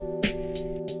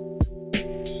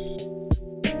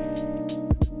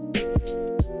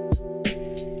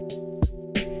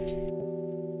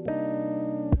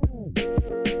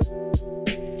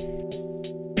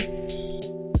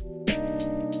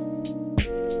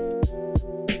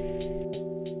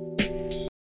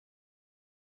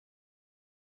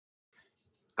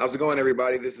How's it going,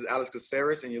 everybody? This is Alex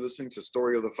Caceres, and you're listening to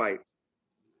Story of the Fight.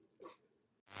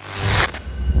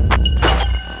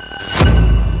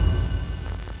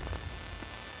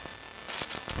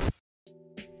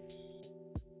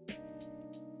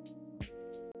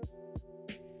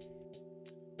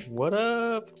 What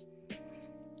up?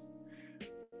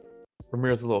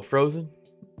 Ramirez a little frozen.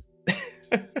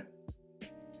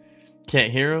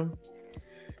 Can't hear him.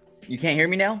 You can't hear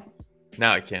me now?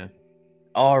 Now I can.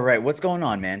 All right, what's going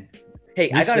on, man?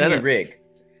 Hey, I got a new rig.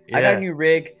 Yeah. I got a new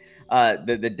rig.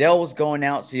 The Dell was going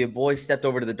out, so your boy stepped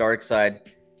over to the dark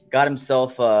side, got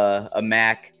himself a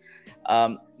Mac.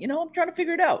 I'm trying to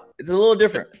figure it out. It's a little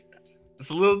different. It's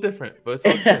a little different, but it's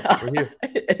all good. We're here.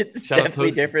 It's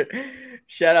definitely different.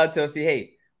 Shout out Toasty.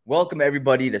 Hey, welcome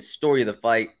everybody to Story of the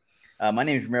Fight. My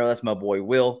name is Romero. That's my boy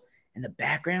Will. In the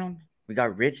background, we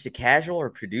got Rich the Casual, our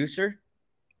producer.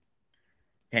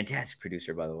 Fantastic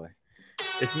producer, by the way.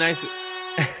 It's nice.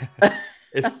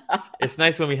 It's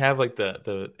nice when we have like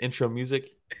the intro music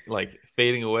like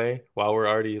fading away while we're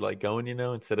already like going,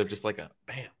 instead of just like a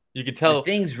bam. You can tell the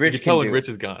things Rich you can tell when do. Rich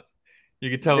is gone.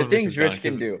 You can tell the when things Rich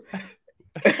can do.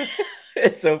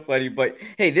 It's so funny, but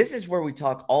hey, this is where we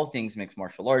talk all things mixed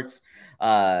martial arts,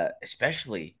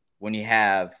 especially when you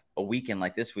have a weekend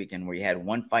like this weekend where you had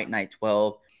one fight night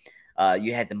 12.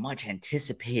 You had the much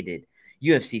anticipated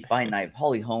UFC fight night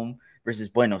of Holm versus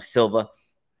Bueno Silva.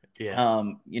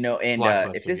 Yeah.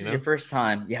 If this is your first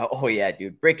time,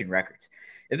 dude, breaking records.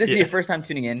 If this is your first time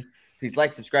tuning in, please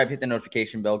like, subscribe, hit the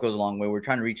notification bell. It goes a long way. We're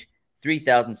trying to reach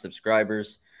 3,000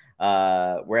 subscribers.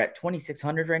 We're at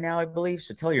 2,600 right now, I believe.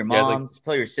 So tell your moms,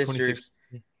 tell your sisters,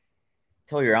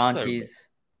 tell your aunties,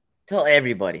 tell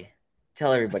everybody.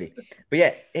 But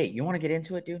yeah, hey, you want to get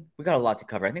into it, dude? We got a lot to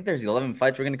cover. I think there's 11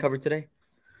 fights we're going to cover today.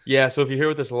 Yeah, so if you're here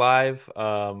with us live,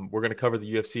 we're going to cover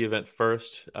the UFC event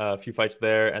first, a few fights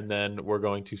there, and then we're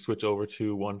going to switch over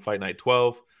to One Fight Night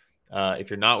 12.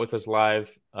 If you're not with us live,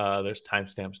 there's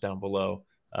timestamps down below,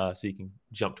 so you can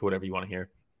jump to whatever you want to hear.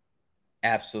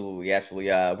 Absolutely.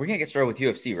 We're going to get started with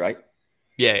UFC, right?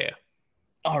 Yeah.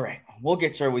 All right, we'll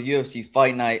get started with UFC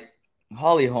Fight Night.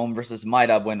 Holm versus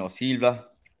Bueno Silva.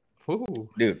 Ooh.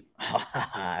 Dude,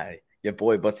 your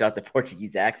boy busted out the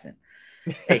Portuguese accent.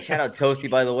 Hey, shout out Toasty,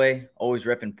 by the way. Always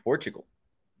repping Portugal.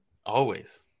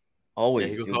 Always. Yeah,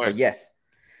 dude. But yes,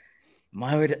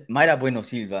 Bueno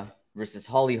Silva versus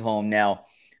Holm. Now,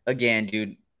 again,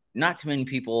 dude, not too many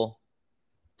people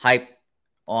hype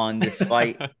on this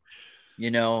fight. I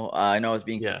know I was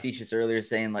being facetious earlier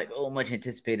saying like, oh, much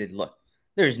anticipated. Look,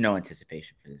 there's no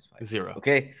anticipation for this fight. Zero.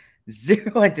 Okay?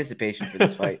 Zero anticipation for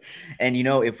this fight. And,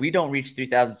 if we don't reach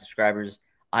 3,000 subscribers,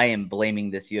 I am blaming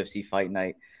this UFC fight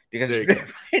night because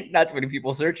not too many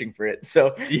people searching for it.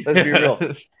 So let's be real.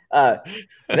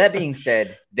 That being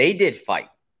said, they did fight.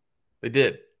 They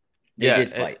did. They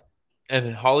did fight.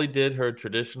 And Holly did her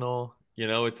traditional,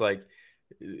 it's like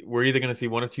we're either going to see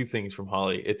one of two things from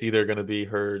Holly. It's either going to be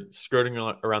her skirting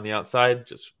around the outside,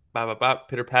 just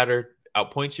pitter patter,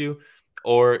 outpoint you,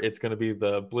 or it's going to be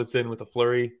the blitz in with a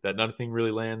flurry that nothing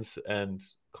really lands and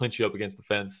clinch you up against the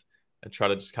fence and try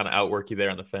to just kind of outwork you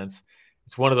there on the fence.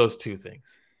 It's one of those two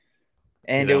things.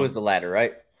 And it was the latter,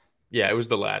 right? Yeah, it was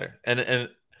the latter. And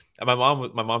my mom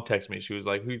texted me. She was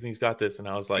like, "Who do you think's got this?" And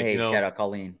I was like, "Hey, shout out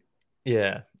Colleen."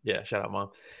 Yeah, shout out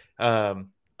mom.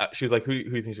 She was like, "Who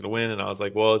do you think's gonna win?" And I was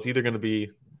like, "Well, it's either gonna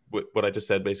be what I just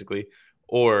said, basically,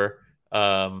 or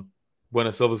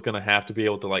Bueno Silva's gonna have to be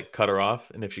able to like cut her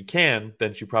off, and if she can,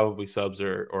 then she probably subs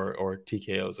her or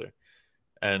TKOs her,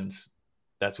 and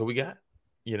that's what we got.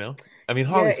 I mean,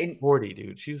 Holly's 40,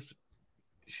 dude. She's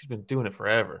been doing it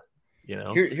forever.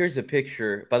 Here's a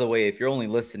picture. By the way, if you're only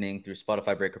listening through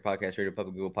Spotify, Breaker Podcast, Radio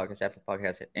Public, Google Podcast, Apple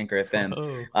Podcast, Anchor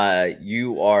FM,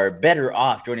 you are better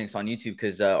off joining us on YouTube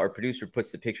because our producer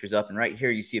puts the pictures up. And right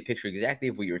here, you see a picture exactly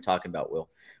of what you were talking about, Will.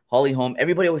 Holm.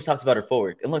 Everybody always talks about her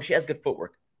footwork. And look, she has good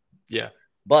footwork. Yeah.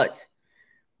 But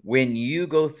when you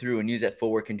go through and use that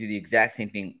footwork and do the exact same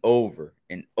thing over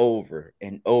and over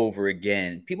and over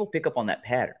again, people pick up on that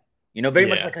pattern. Very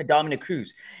much like a Dominic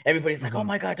Cruz. Everybody's like, oh,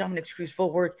 my God, Dominic Cruz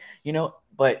footwork,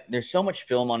 but there's so much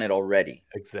film on it already.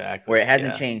 Exactly. Where it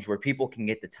hasn't changed, where people can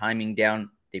get the timing down.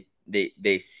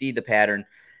 They see the pattern,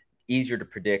 easier to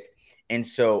predict. And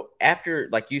so after,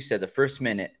 like you said, the first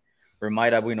minute where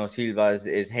Bueno Silva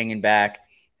is hanging back,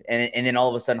 and then all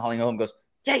of a sudden Holm goes,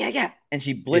 yeah. And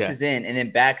she blitzes in and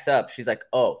then backs up. She's like,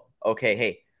 oh, okay,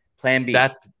 hey, plan B.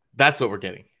 That's what we're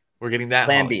getting. We're getting that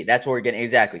plan Holly. B. That's what we're getting.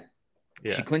 Exactly.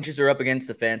 Yeah. She clinches her up against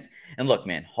the fence. And look,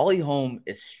 man, Holm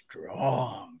is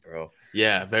strong, bro.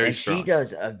 Yeah, very strong. She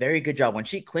does a very good job. When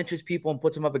she clinches people and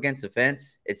puts them up against the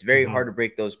fence, it's very hard to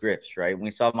break those grips, right? We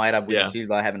saw Bueno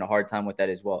Silva having a hard time with that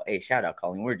as well. Hey, shout out,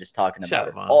 Colleen. We were just talking about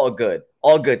it.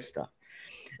 All good stuff.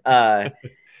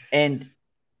 And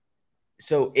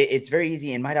so it's very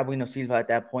easy. And Bueno Silva at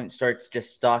that point starts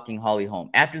just stalking Holly Holm.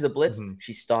 After the blitz,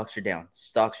 she stalks her down.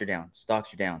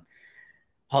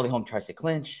 Holly Holm tries to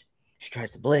clinch. She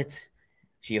tries to blitz.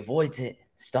 She avoids it.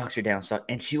 Stalks her down.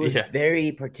 And she was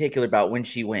very particular about when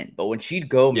she went. But when she'd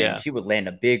go, man, she would land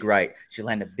a big right. She'd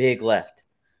land a big left.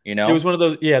 You know? It was one of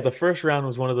those, the first round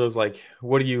was one of those, like,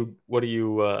 what do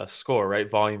you score, right?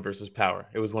 Volume versus power.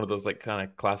 It was one of those, like, kind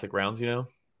of classic rounds, you know?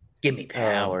 Give me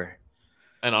power.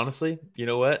 And honestly, you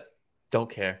know what? Don't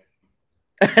care.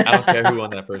 I don't care who won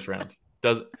that first round.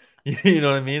 You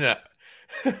know what I mean?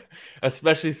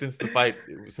 Especially since the fight,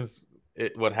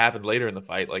 what happened later in the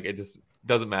fight, like, it just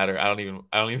doesn't matter. I don't even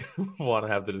want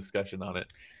to have the discussion on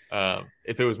it.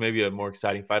 If it was maybe a more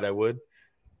exciting fight, I would,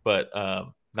 but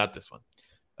not this one.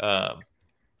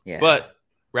 But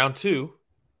round 2,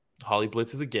 Holly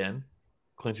blitzes again,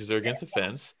 clinches her against the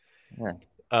fence.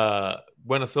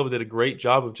 Bueno Silva did a great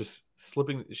job of just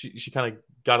slipping. She kind of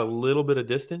got a little bit of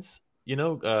distance, a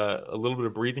little bit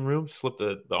of breathing room, slipped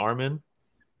the arm in,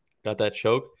 got that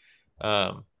choke.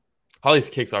 Holly's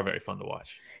kicks are very fun to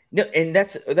watch. No, and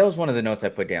that was one of the notes I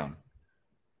put down.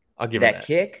 I'll give her that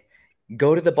kick.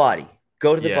 Go to the body.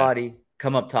 Body.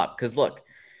 Come up top. Because look,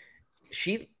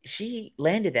 she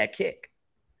landed that kick.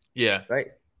 Yeah. Right.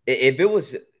 If it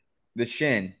was the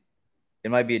shin,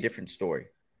 it might be a different story.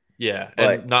 Yeah,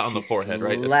 and not on the forehead,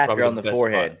 right? Slapped her on the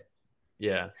forehead. Spot.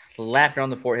 Yeah. Slapped her on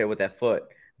the forehead with that foot.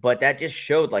 But that just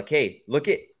showed, like, hey, look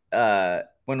at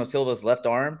Bueno Silva's left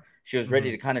arm. She was ready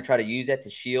to kind of try to use that to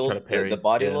shield the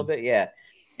body a little bit. Yeah.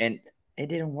 And it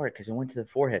didn't work because it went to the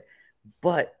forehead.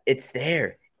 But it's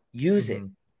there. Use it.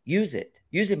 Use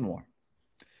it more.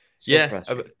 So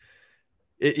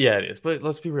it is. But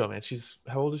let's be real, man.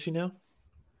 How old is she now?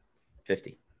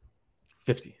 50.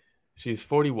 She's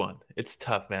 41. It's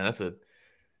tough, man.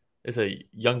 It's a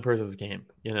young person's game,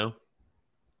 But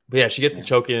yeah, she gets the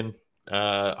choke in.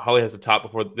 Holly has to top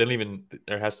before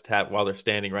has to tap while they're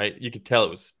standing, right? You could tell it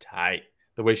was tight.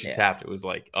 The way she tapped, it was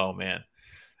like, oh man.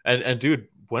 And dude,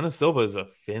 Bueno Silva is a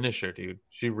finisher, dude.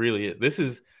 She really is. This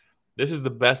is the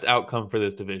best outcome for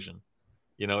this division.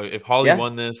 If Holly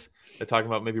won this, they're talking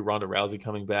about maybe Ronda Rousey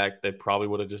coming back. They probably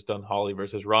would have just done Holly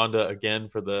versus Ronda again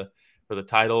for the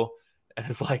title. And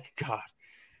it's like, God.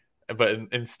 But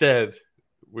instead,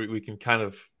 we can kind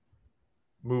of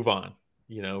move on.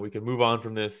 We can move on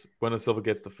from this. Bueno Silva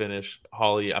gets the finish.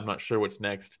 Holly, I'm not sure what's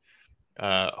next.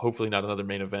 Hopefully not another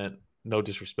main event. No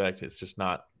disrespect. It's just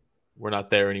not. We're not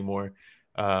there anymore.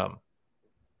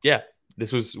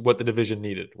 This was what the division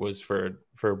needed, was for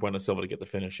Bueno Silva to get the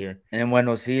finish here. And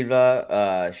Bueno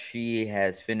Silva, she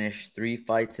has finished 3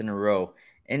 fights in a row.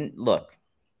 And look,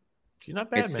 she's not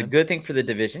bad, it's man. a good thing for the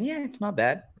division. Yeah, it's not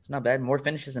bad. More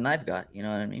finishes than I've got. You know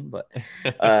what I mean? But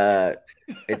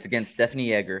it's against Stephanie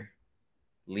Yeager,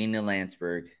 Lena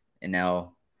Landsberg, and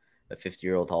now a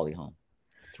 50-year-old Holly Holm.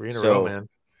 3 in a row, man.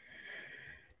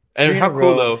 And how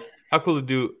cool, though. How cool to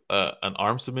do an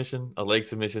arm submission, a leg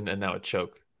submission, and now a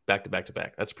choke back to back to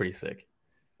back. That's pretty sick.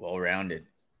 Well-rounded.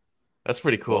 That's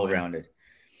pretty cool. Well-rounded.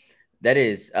 That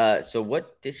is. So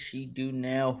what does she do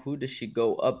now? Who does she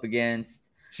go up against?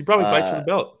 She probably fights for the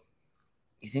belt.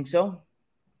 You think so?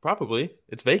 Probably.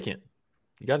 It's vacant.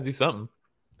 You got to do something.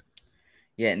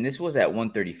 Yeah, and this was at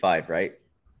 135, right?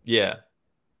 Yeah.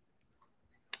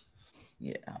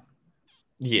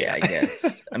 I guess.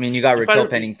 I mean, you got Raquel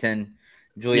Pennington,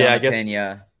 Juliana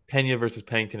Pena. Pena versus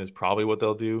Pennington is probably what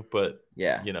they'll do, but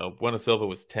Bueno Silva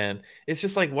was 10. It's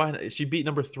just like, why not? She beat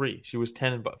number 3. She was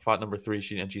 10 and fought number 3.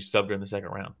 She subbed her in the second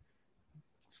round.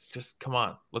 It's just, come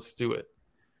on, let's do it.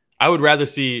 I would rather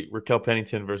see Raquel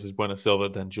Pennington versus Bueno Silva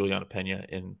than Juliana Pena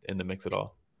in the mix at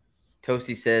all.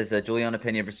 Toasty says Juliana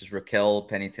Pena versus Raquel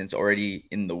Pennington's already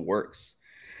in the works.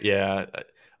 Yeah,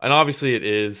 and obviously it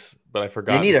is, but I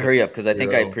forgot. They need to hurry up because I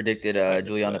think I predicted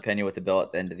Juliana Pena with the belt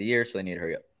at the end of the year, so they need to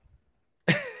hurry up.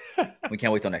 We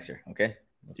can't wait till next year, okay?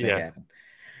 Let's make it happen.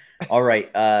 All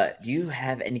right. Do you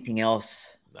have anything else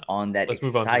on that Let's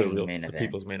exciting move on to main event? The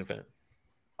people's main event.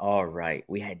 All right.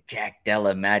 We had Jack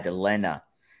Della Maddalena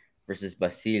versus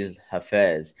Basil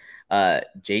Hafez.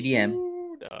 JDM.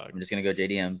 Ooh, I'm just going to go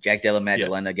JDM. Jack Della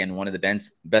Maddalena, again, one of the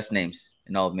best names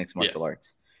in all of mixed martial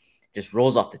arts. Just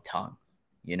rolls off the tongue,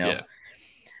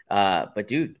 But,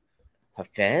 dude,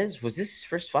 Hafez, was this his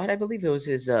first fight? I believe it was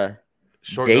his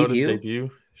Short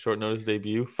notice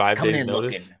debut. 5 days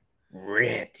notice. Looking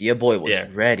ripped. Your boy was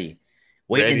ready.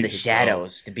 waiting in the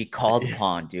shadows to be called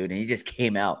upon, dude. And he just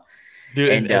came out. Dude,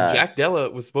 and Jack Della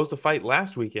was supposed to fight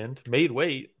last weekend, made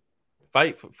weight,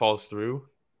 fight falls through.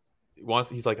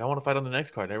 He's like, I want to fight on the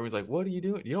next card. And everyone's like, what are you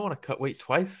doing? You don't want to cut weight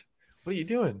twice? What are you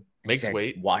doing? Makes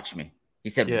weight. Watch me. He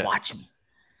said, watch me.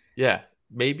 Yeah,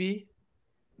 maybe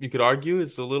you could argue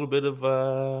it's a little bit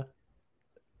of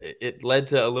it led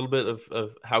to a little bit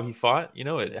of how he fought. You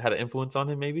know, it had an influence on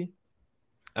him, maybe.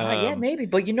 Yeah, maybe.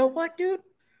 But you know what, dude?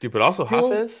 Dude, but also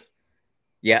Hafez.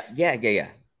 Yeah.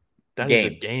 That is a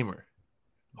gamer.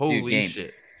 Holy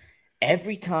shit.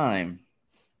 Every time,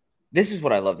 this is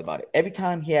what I loved about it. Every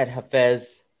time he had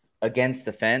Hafez against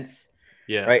the fence,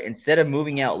 right? Instead of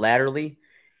moving out laterally,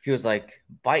 he was like,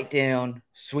 bite down,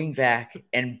 swing back,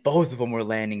 and both of them were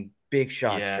landing big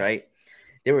shots, right?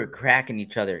 They were cracking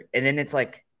each other. And then it's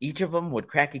like each of them would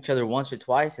crack each other once or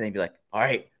twice, and they'd be like, all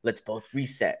right, let's both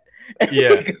reset.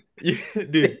 Yeah.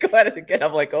 Dude. Go at it again.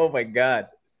 I'm like, oh, my God.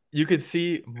 You could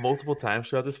see multiple times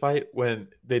throughout this fight when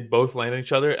they'd both land on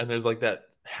each other, and there's like that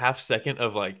half second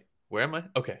of like, where am I?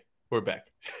 Okay, we're back.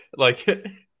 Like,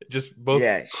 just both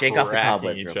shake off the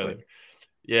cobwebs each real other. Quick.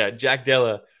 Yeah, Jack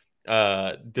Della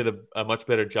did a much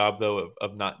better job, though,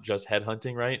 of not just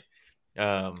headhunting, right?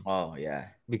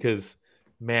 Because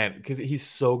he's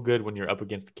so good when you're up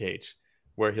against the cage,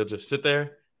 where he'll just sit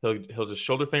there, he'll just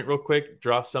shoulder feint real quick,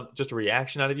 draw just a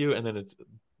reaction out of you, and then it's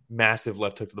massive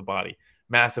left hook to the body.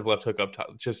 Massive left hook up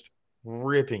top, just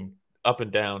ripping up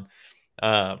and down.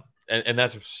 And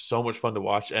that's so much fun to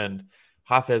watch. And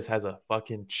Hafez has a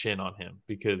fucking chin on him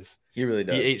because he really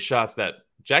does. He ate shots that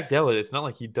Jack Della, it's not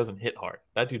like he doesn't hit hard.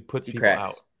 That dude puts people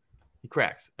out. He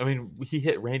cracks. I mean, he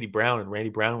hit Randy Brown, and Randy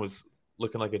Brown was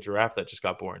looking like a giraffe that just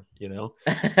got born, you know?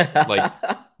 Like,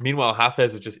 meanwhile,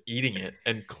 Hafez is just eating it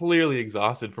and clearly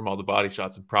exhausted from all the body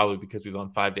shots, and probably because he's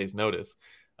on 5 days' notice.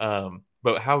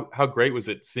 But how great was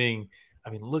it seeing? I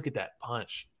mean, look at that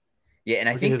punch. Yeah, and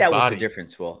I think that was the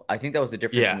difference, Will. I think that was the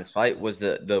difference in this fight was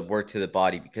the work to the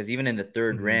body, because even in the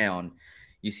third round,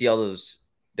 you see all those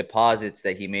deposits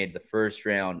that he made the first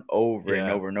round over and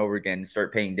over and over again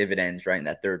start paying dividends right in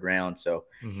that third round. So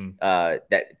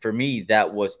that for me,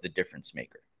 that was the difference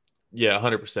maker. Yeah,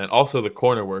 100%. Also, the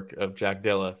corner work of Jack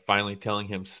Della finally telling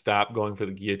him stop going for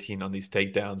the guillotine on these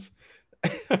takedowns.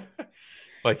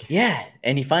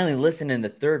 And he finally listened in the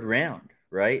third round.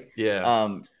 Right.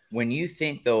 Yeah. When you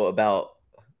think though about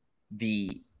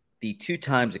the 2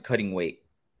 times of cutting weight,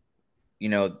 you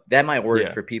know, that might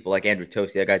work for people like Andrew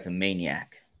Tosi. That guy's a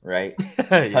maniac, right?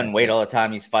 Cutting weight all the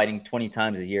time. He's fighting 20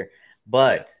 times a year.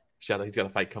 But shout out, he's got a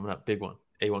fight coming up, big one,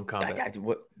 A1 Combat.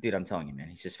 Dude, I'm telling you, man,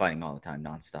 he's just fighting all the time,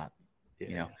 nonstop. Yeah.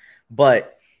 You know,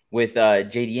 but with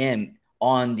JDM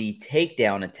on the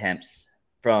takedown attempts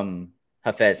from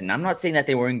Hafez, and I'm not saying that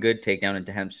they weren't good takedown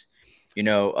attempts. You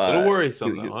know, a little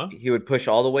worrisome though, huh? He would push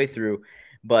all the way through,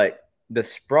 but the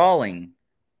sprawling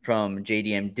from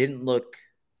JDM didn't look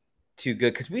too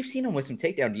good, because we've seen him with some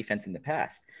takedown defense in the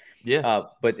past. Yeah.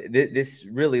 But this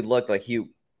really looked like he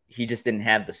just didn't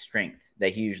have the strength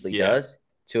that he usually does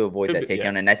to avoid that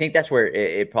takedown, and I think that's where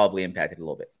it probably impacted a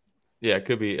little bit. Yeah, it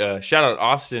could be. Shout out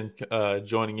Austin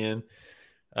joining in.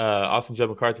 Austin Judd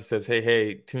McCarthy says,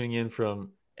 "Hey, tuning in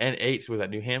from NH, was that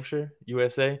New Hampshire,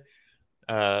 USA?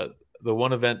 The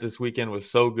one event this weekend was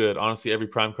so good. Honestly, every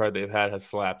prime card they've had has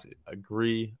slapped.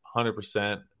 Agree,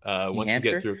 100%. Once we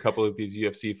get through a couple of these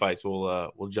UFC fights,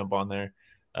 we'll jump on there.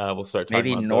 We'll start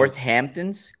talking about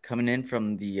Northampton's coming in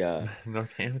from the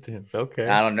Northampton's. Okay.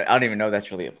 I don't know. I don't even know that's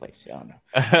really a place. I don't know.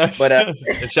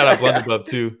 But shout out Blunderbub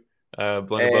too.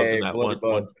 Blunderbub's in that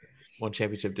one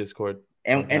championship Discord.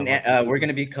 And we're going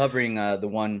to be covering the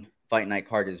one fight night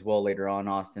card as well later on,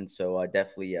 Austin. So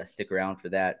definitely stick around for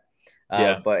that.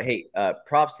 But hey,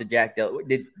 props to Jack Della.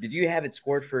 Did you have it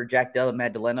scored for Jack Della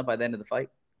Magdalena by the end of the fight?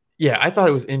 Yeah, I thought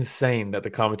it was insane that the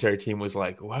commentary team was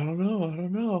like, well, I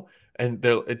don't know. And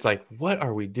it's like, what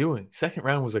are we doing? Second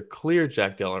round was a clear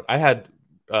Jack Della. I had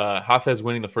Hafez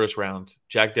winning the first round,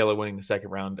 Jack Della winning the second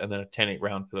round, and then a 10-8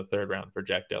 round for the third round for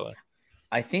Jack Della.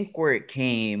 I think where it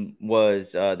came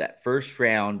was that first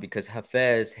round, because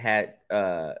Hafez had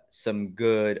some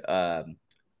good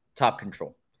top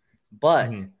control.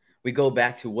 But we go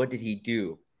back to, what did he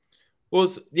do? Well,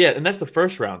 and that's the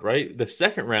first round, right? The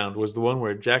second round was the one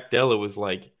where Jack Della was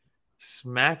like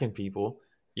smacking people.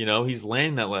 You know, he's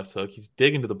laying that left hook. He's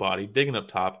digging to the body, digging up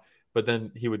top, but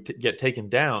then he would get taken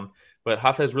down. But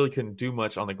Hafez really couldn't do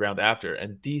much on the ground after.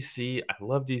 And DC, I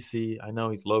love DC. I know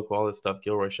he's local, all this stuff.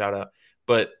 Gilroy, shout out.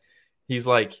 But he's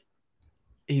like,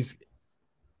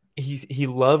 he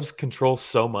loves control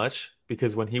so much,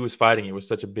 because when he was fighting, it was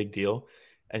such a big deal.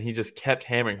 And he just kept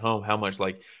hammering home how much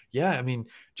I mean,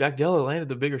 Jack Della landed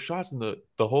the bigger shots in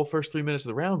the whole first 3 minutes of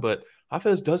the round, but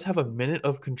Hafez does have a minute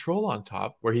of control on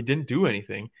top where he didn't do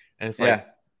anything. And it's like,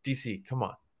 DC, come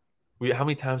on. How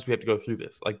many times do we have to go through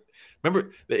this? Like,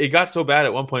 remember, it got so bad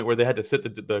at one point where they had to sit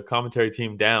the commentary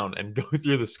team down and go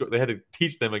through the score. They had to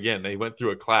teach them again. They went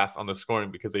through a class on the scoring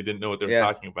because they didn't know what they were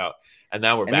talking about. And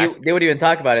now we're back. They would even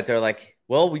talk about it. They're like,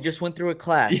 well, we just went through a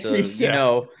class,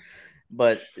 so,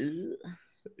 but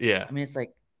yeah. I mean, it's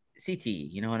like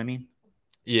CTE, you know what I mean?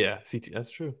 Yeah, CT. That's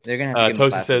true. They're gonna have to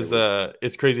Tosi says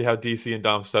it's crazy how DC and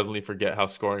Dom suddenly forget how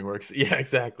scoring works. Yeah,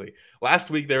 exactly. Last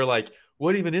week they were like,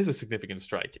 what even is a significant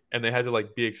strike? And they had to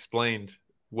be explained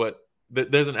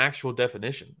there's an actual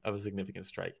definition of a significant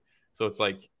strike. So it's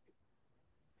like,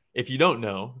 if you don't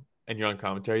know and you're on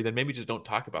commentary, then maybe just don't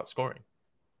talk about scoring,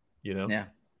 Yeah.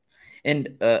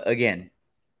 And again,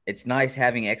 it's nice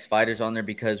having ex-fighters on there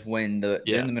because when they're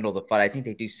in the middle of the fight, I think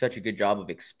they do such a good job of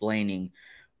explaining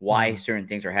why certain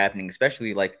things are happening,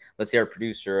 especially let's say our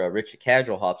producer, Rich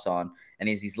Casual, hops on and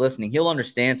he's listening. He'll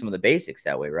understand some of the basics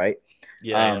that way, right?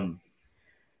 Yeah.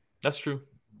 That's true.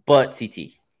 But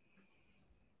CT.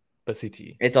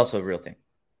 It's also a real thing.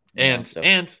 And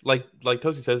like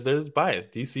Tosi says, there's bias.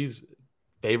 DC's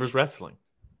favors wrestling.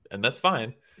 And that's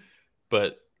fine.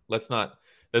 But let's not.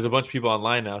 There's a bunch of people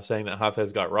online now saying that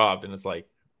Hafez got robbed, and it's like,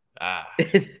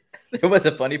 There was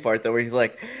a funny part though where he's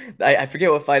like, I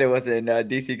forget what fight it was, and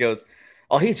DC goes,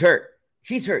 "Oh, he's hurt.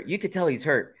 He's hurt. You could tell he's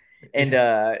hurt." And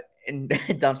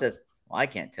and Dom says, "Well, I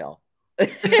can't tell."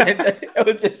 It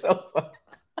was just so funny.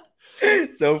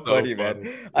 So funny, man.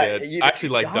 Yeah, I actually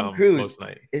like Dom most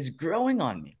night. Is growing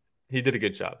on me. He did a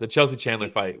good job. The Chelsea Chandler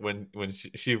fight, when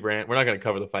she ran, we're not going to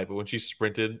cover the fight, but when she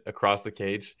sprinted across the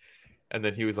cage, and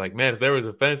then he was like, "Man, if there was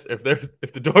a fence, if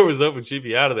the door was open, she'd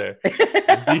be out of there."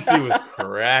 And DC was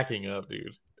cracking up,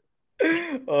 dude.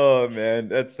 Oh man,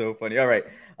 that's so funny. All right,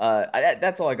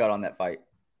 that's all I got on that fight.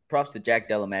 Props to Jack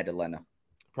Della Maddalena.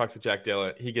 Props to Jack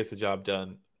Della. He gets the job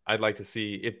done. I'd like to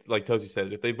see if, like Tosi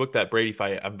says, if they book that Brady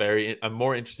fight, I'm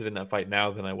more interested in that fight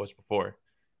now than I was before,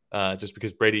 just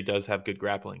because Brady does have good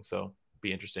grappling, so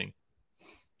be interesting.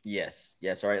 Yes.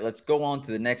 All right, let's go on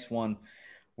to the next one.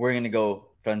 We're gonna go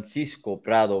Francisco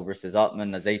Prado versus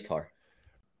Otman Azaitar.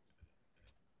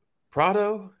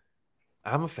 Prado,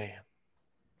 I'm a fan.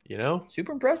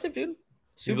 Super impressive, dude.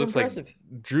 He looks impressive.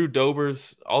 Like Drew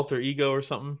Dober's alter ego or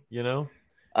something.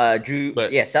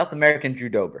 South American Drew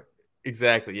Dober.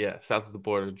 Exactly, yeah. South of the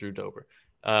border, Drew Dober.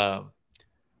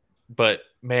 But,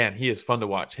 man, he is fun to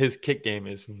watch. His kick game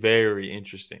is very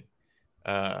interesting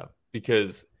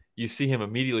because you see him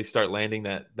immediately start landing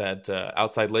that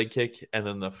outside leg kick, and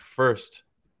then the first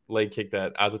leg kick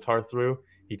that Azaitar threw,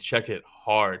 he checked it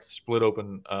hard, split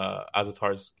open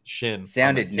Azaitar's shin.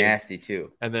 Sounded nasty,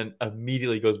 too. And then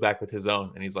immediately goes back with his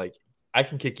own, and he's like, I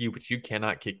can kick you, but you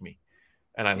cannot kick me.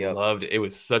 And I loved it. It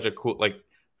was such a cool,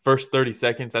 first 30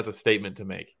 seconds, that's a statement to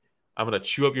make. I'm going to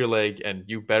chew up your leg, and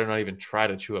you better not even try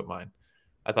to chew up mine.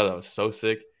 I thought that was so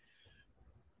sick.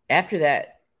 After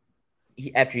that,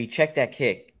 after he checked that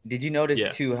kick, did you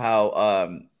notice, too,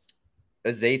 how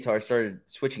Azaitar started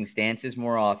switching stances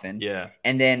more often? Yeah.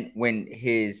 And then when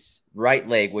his right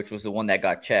leg, which was the one that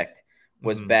got checked,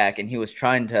 was back, and he was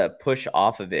trying to push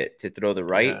off of it to throw the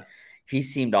right, he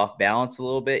seemed off balance a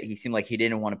little bit. He seemed like he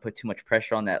didn't want to put too much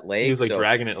pressure on that leg. He was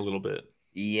dragging it a little bit.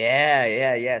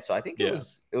 Yeah. So I think it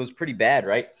was pretty bad,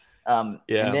 right? And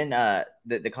then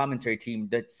the commentary team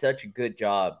did such a good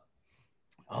job.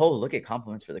 Oh, look at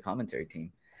compliments for the commentary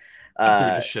team.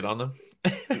 Just shit on them.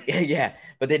 Yeah,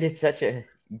 but they did such a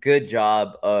good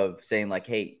job of saying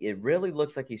hey, it really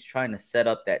looks like he's trying to set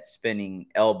up that spinning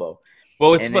elbow.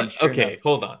 Well, it's okay.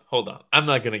 Hold on. I'm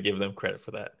not gonna give them credit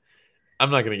for that. I'm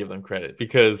not gonna give them credit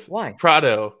because why?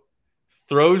 Prado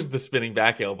throws the spinning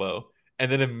back elbow.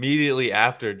 And then immediately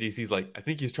after, DC's like, I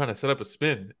think he's trying to set up a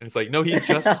spin. And it's like, no, he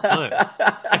just spun.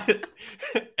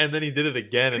 And then he did it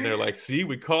again. And they're like, see,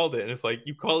 we called it. And it's like,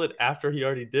 you called it after he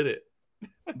already did it.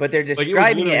 But they're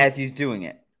describing it as he's doing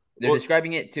it. They're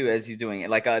describing it, too, as he's doing it.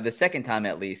 The second time,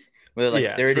 at least. Where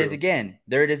they're like, it is again.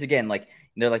 There it is again.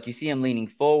 They're like, you see him leaning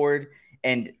forward.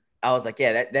 And I was like,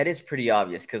 yeah, that is pretty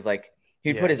obvious. Because,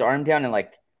 he'd put his arm down and,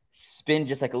 spin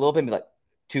just a little bit and be like,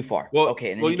 too far. Well,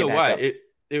 okay. And then you know why?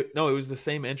 It was the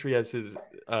same entry as his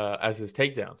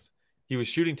takedowns. He was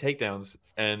shooting takedowns,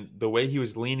 and the way he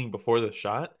was leaning before the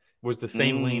shot was the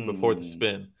same lean before the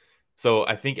spin. So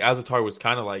I think Azaitar was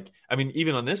kind of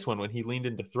even on this one, when he leaned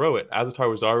in to throw it, Azaitar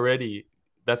was already.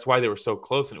 That's why they were so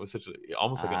close, and it was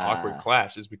almost like an awkward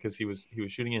clash, is because he was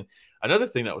shooting in. Another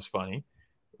thing that was funny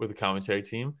with the commentary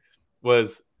team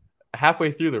was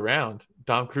halfway through the round,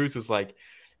 Dom Cruz is like,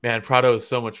 Man, Prado is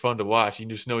so much fun to watch. You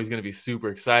just know he's going to be super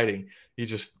exciting. He's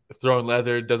just throwing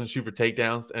leather, doesn't shoot for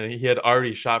takedowns, and he had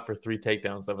already shot for 3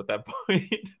 takedowns up at that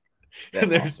point.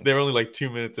 And Awesome. they're only like 2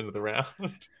 minutes into the round.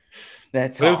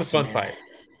 That's but awesome, it was a fun man. fight.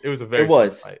 It was a very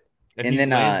fun fight. And he then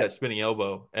lands that spinning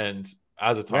elbow, and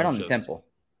Azatar right on the temple.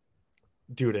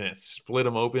 Dude, and it split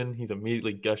him open. He's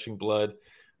immediately gushing blood.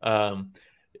 One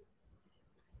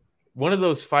of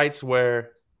those fights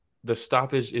where the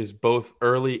stoppage is both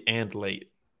early and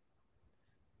late.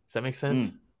 Does that make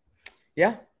sense?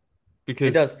 Yeah,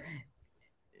 because it does.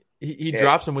 He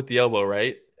drops him with the elbow,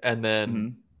 right? And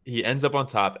then he ends up on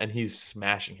top, and he's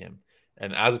smashing him.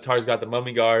 And Azatar's got the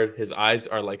mummy guard. His eyes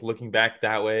are like looking back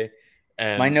that way.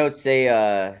 And my notes say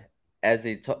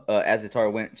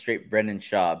Azatar went straight Brendan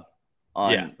Schaub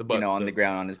on on the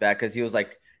ground on his back, because he was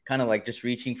like kind of like just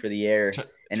reaching for the air,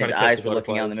 and his eyes were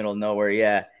looking out in the middle of nowhere.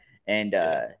 Yeah, and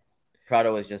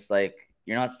Prado was just like,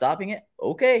 "You're not stopping it,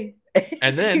 okay?"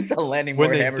 And then keeps on landing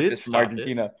more hammer fists from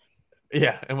Argentina.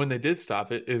 Yeah, and when they did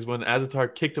stop it is when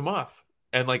Azatar kicked him off,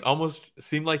 and like almost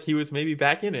seemed like he was maybe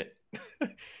back in it.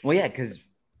 Well, yeah, because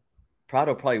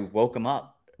Prado probably woke him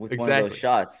up with one of those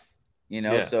shots,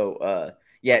 Yeah. So,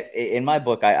 in my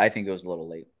book, I think it was a little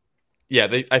late. Yeah,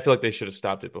 I feel like they should have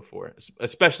stopped it before,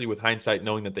 especially with hindsight,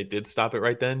 knowing that they did stop it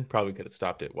right then. Probably could have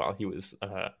stopped it while he was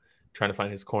trying to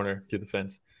find his corner through the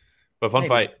fence. But fun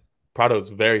fight. Prado's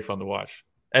very fun to watch,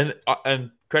 and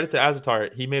credit to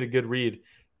Azatar, he made a good read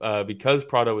because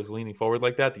Prado was leaning forward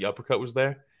like that. The uppercut was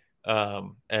there,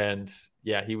 and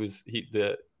yeah,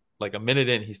 like a minute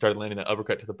in, he started landing an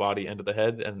uppercut to the body, end of the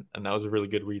head, and that was a really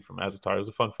good read from Azatar. It was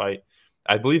a fun fight.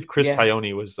 I believe Chris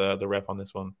Tyone was the ref on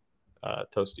this one.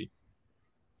 Toasty.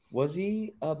 Was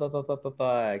he? I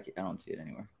don't see it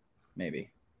anywhere.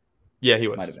 Maybe. Yeah, he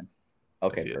was. Might have been.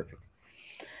 Okay, perfect.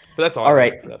 But that's all. All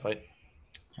right. For that fight.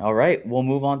 All right, we'll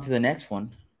move on to the next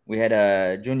one. We had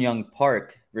Junyoung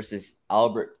Park versus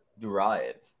Albert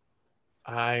Duraev.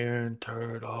 Iron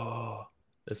Turtle.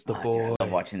 It's the boy. Dude, I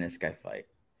love watching this guy fight.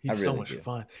 He's so much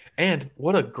fun. And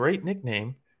what a great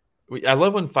nickname. I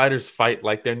love when fighters fight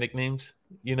like their nicknames,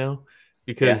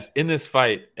 because in this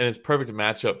fight, and it's perfect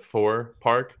matchup for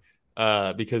Park,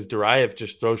 because Duraev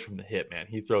just throws from the hip, man.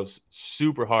 He throws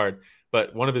super hard,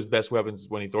 but one of his best weapons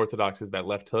when he's orthodox is that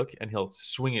left hook, and he'll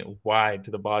swing it wide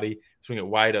to the body, swing it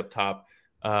wide up top.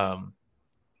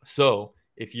 So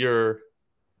if you're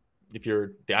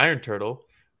the Iron Turtle,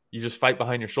 you just fight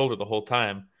behind your shoulder the whole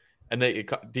time. And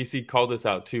DC called this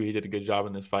out too. He did a good job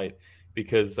in this fight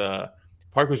because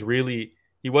Park was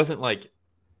he wasn't like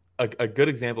a good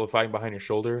example of fighting behind your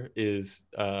shoulder is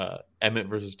Emmett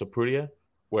versus Topuria,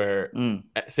 where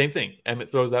same thing. Emmett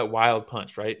throws that wild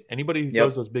punch, right? Anybody who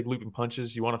throws those big looping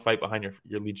punches, you want to fight behind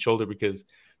your lead shoulder because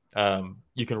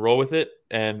you can roll with it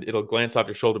and it'll glance off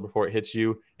your shoulder before it hits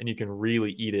you, and you can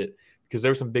really eat it. Because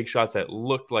there were some big shots that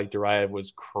looked like Duraev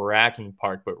was cracking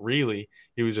Park, but really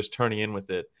he was just turning in with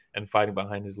it and fighting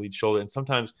behind his lead shoulder. And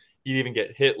sometimes he'd even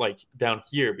get hit like down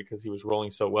here because he was rolling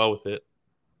so well with it.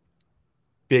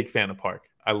 Big fan of Park.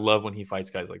 I love when he fights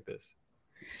guys like this.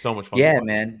 So much fun. Yeah,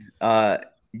 man.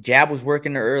 Jab was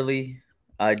working early.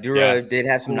 Dura did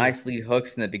have some nice lead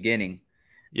hooks in the beginning.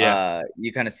 Yeah.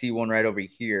 You kind of see one right over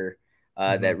here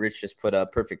that Rich just put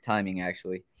up. Perfect timing,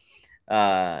 actually.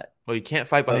 Well, you can't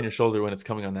fight behind your shoulder when it's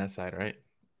coming on that side, right?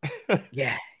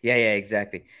 Yeah,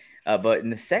 exactly. But in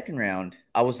the second round,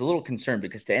 I was a little concerned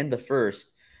because to end the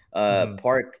first,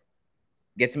 Park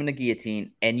gets him in a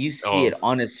guillotine, and you see it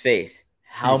on his face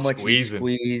how much he's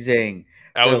squeezing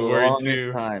for the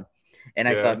longest time. And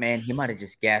I thought, man, he might have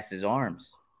just gassed his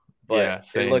arms. But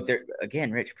look, there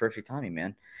again, Rich, perfect timing,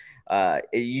 man.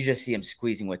 You just see him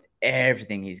squeezing with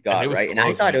everything he's got, right? And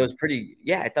I thought it was pretty.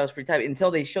 Yeah, I thought it was pretty tight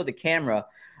until they showed the camera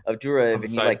of Duraev,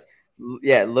 and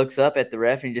he looks up at the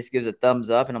ref and he just gives a thumbs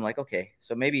up, and I'm like, okay,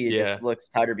 so maybe it just looks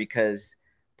tighter because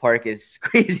Park is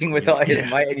squeezing with all his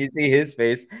might, and you see his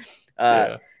face.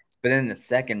 But then in the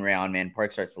second round, man,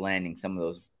 Park starts landing some of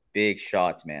those big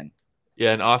shots, man.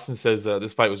 Yeah, and Austin says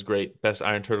this fight was great. Best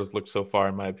Iron Turtles looked so far,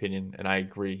 in my opinion, and I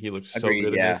agree. He looked so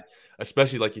good in this.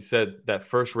 Especially, like you said, that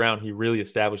first round, he really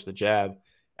established the jab.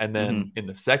 And then in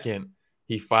the second,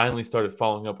 he finally started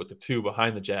following up with the 2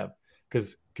 behind the jab.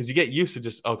 Because you get used to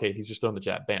just, okay, he's just throwing the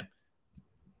jab, bam,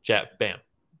 jab,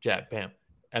 bam.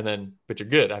 And then, but you're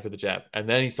good after the jab. And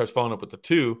then he starts following up with the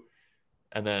 2.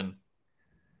 And then,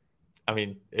 I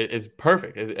mean, it's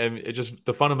perfect. It just,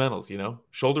 the fundamentals,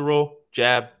 shoulder roll,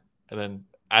 jab. And then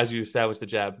as you establish the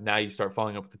jab, now you start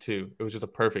following up with the 2. It was just a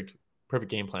perfect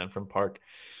game plan from Park.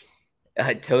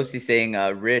 Toasty saying,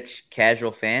 Rich,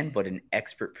 casual fan, but an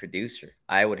expert producer.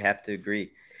 I would have to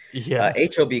agree. Yeah.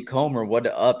 HOB Comer, what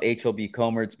up, HOB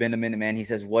Comer? It's been a minute, man. He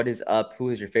says, what is up? Who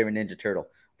is your favorite Ninja Turtle?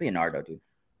 Leonardo, dude.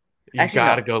 You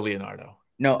gotta go Leonardo.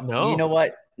 No, you know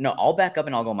what? No, I'll back up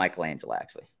and I'll go Michelangelo,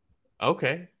 actually.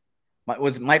 Okay.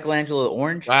 Was Michelangelo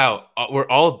orange? Wow. We're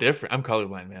all different. I'm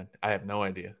colorblind, man. I have no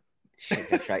idea. Shit,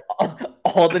 that's right.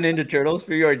 All the Ninja Turtles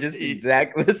for you are just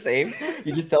exactly the same?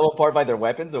 You just tell them apart by their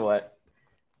weapons or what?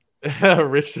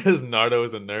 Rich says Nardo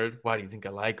is a nerd. Why do you think I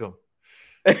like him?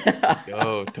 Let's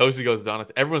go. Toshi goes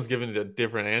Donatello. Everyone's giving it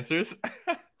different answers.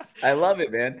 I love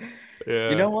it, man.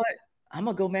 Yeah. You know what? I'm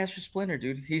going to go Master Splinter,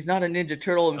 dude. He's not a Ninja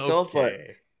Turtle himself, but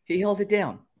he held it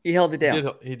down. He held it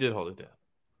down. He did hold it down.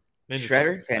 Ninja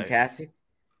Shredder, fantastic.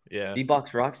 Yeah.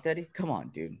 D-Box Rocksteady. Come on,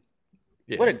 dude.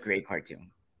 Yeah. What a great cartoon.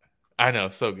 I know.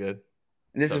 So good.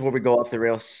 And this is where we go off the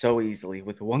rails so easily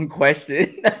with one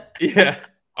question. Yeah.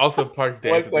 Also, Park's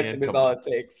dance. One question is all it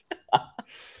takes.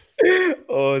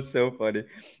 Oh, it's so funny.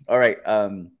 All right.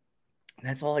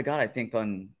 That's all I got, I think,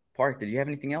 on Park. Did you have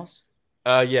anything else?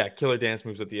 Yeah, killer dance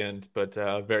moves at the end, but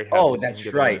very happy. Oh,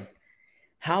 that's right.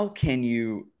 How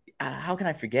can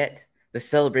I forget the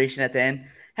celebration at the end?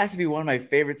 Has to be one of my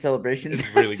favorite celebrations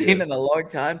I've seen in a long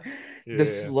time. Yeah. The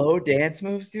slow dance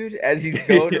moves, dude, as he's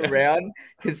going around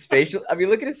his facial. I mean,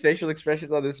 look at his facial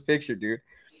expressions on this picture, dude.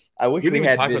 I wish we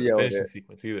had video about the finishing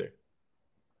sequence either.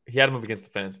 He had him up against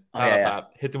the fence.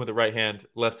 Hits him with the right hand,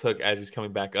 left hook as he's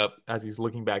coming back up. As he's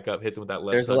looking back up, hits him with that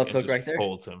left hook. There's a left hook right there.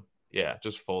 Folds him. Yeah,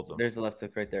 just folds him. There's a left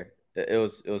hook right there. It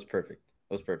was perfect.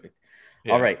 It was perfect.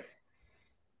 Yeah. All right,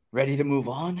 ready to move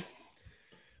on?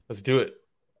 Let's do it.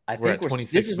 I think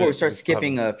this is where we start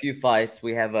skipping a few fights.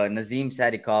 We have Nazim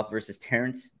Sadikov versus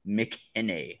Terrence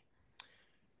McKinney.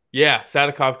 Yeah,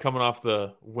 Sadikov coming off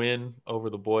the win over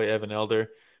the boy Evan Elder.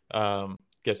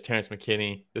 Gets Terrence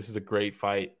McKinney. This is a great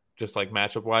fight. Just like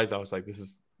matchup wise, I was like,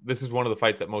 this is one of the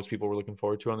fights that most people were looking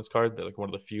forward to on this card. They're like one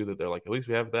of the few that they're like, at least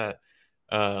we have that.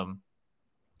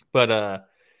 But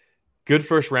good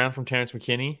first round from Terrence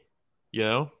McKinney. You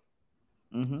know,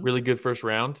 really good first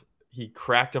round. He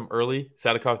cracked him early.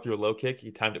 Sadikov threw a low kick.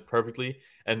 He timed it perfectly.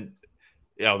 And,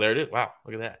 there it is. Wow,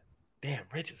 look at that. Damn,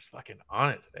 Rich is fucking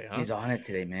on it today, huh? He's on it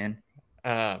today, man.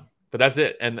 But that's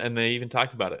it. And they even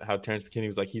talked about it, how Terrence McKinney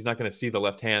was like, he's not going to see the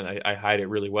left hand. I hide it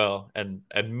really well. And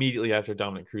immediately after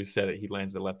Dominic Cruz said it, he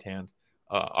lands the left hand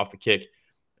off the kick.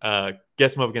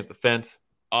 Gets him up against the fence.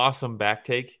 Awesome back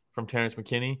take from Terrence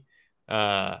McKinney.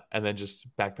 And then just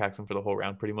backpacks him for the whole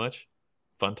round pretty much.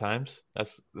 Fun times. That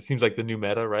seems like the new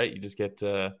meta, right? You just get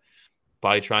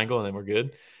body triangle and then we're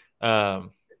good.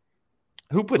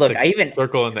 Who put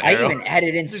circle in the arrow? I even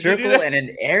added in circle and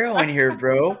an arrow in here,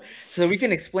 bro. So we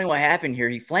can explain what happened here.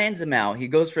 He flans him out. He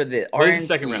goes for the RNC.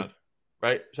 Second round,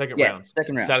 right? Second round.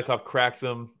 Sadikov cracks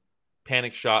him.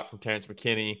 Panic shot from Terrence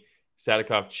McKinney.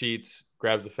 Sadikov cheats,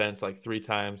 grabs the fence like 3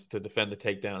 times to defend the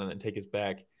takedown and then take his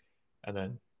back. And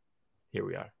then here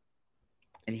we are.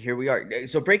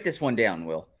 So break this one down,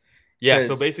 Will. Yeah,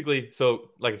 so basically,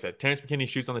 like I said, Terrence McKinney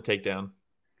shoots on the takedown.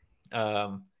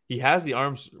 He has the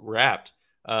arms wrapped,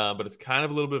 but it's kind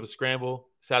of a little bit of a scramble.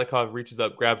 Sadikov reaches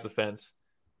up, grabs the fence,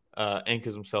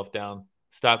 anchors himself down,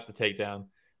 stops the takedown.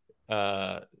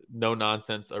 No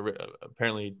nonsense.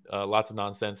 Apparently, lots of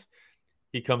nonsense.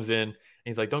 He comes in, and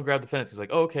he's like, don't grab the fence. He's like,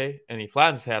 oh, okay. And he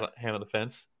flattens his hand on the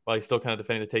fence while he's still kind of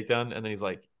defending the takedown. And then he's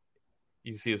like,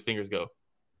 you see his fingers go.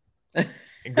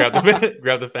 And grab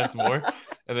the fence more.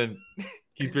 And then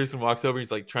Keith Pearson walks over.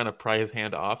 He's like trying to pry his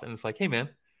hand off. And it's like, hey, man,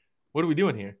 what are we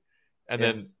doing here? And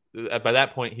then by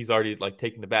that point, he's already like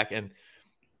taking the back. And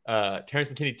Terrence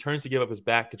McKinney turns to give up his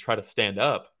back to try to stand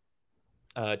up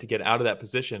to get out of that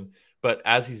position. But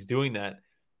as he's doing that,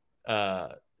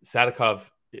 Sadikov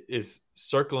is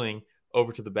circling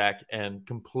over to the back and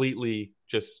completely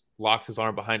just locks his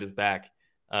arm behind his back.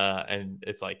 And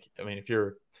it's like, I mean,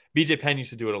 BJ Penn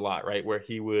used to do it a lot, right? Where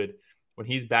he would, when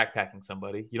he's backpacking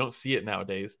somebody, you don't see it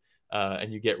nowadays,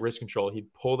 and you get wrist control,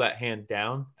 he'd pull that hand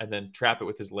down and then trap it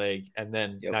with his leg. And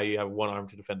then now you have one arm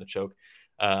to defend the choke.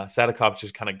 Sadikov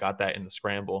just kind of got that in the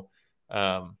scramble,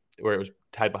 where it was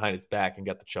tied behind his back and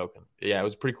got the choke. And it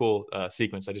was a pretty cool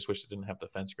sequence. I just wish it didn't have the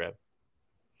fence grab,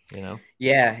 you know?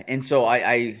 Yeah. And so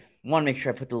I want to make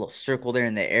sure I put the little circle there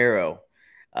in the arrow.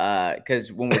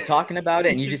 Because when we're talking about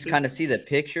it and you just kind of see the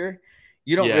picture,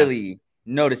 you don't really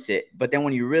notice it. But then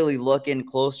when you really look in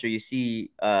closer, you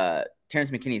see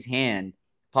Terrence McKinney's hand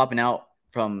popping out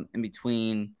from in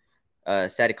between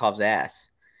Sadikov's ass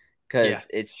because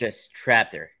it's just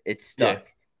trapped there. It's stuck.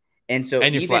 Yeah. And so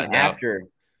even after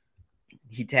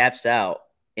he taps out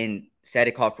and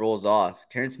Sadikov rolls off,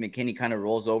 Terrence McKinney kind of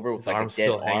rolls over with like a dead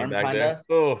arm kind of.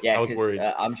 Oh, yeah, I was worried.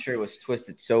 I'm sure it was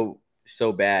twisted so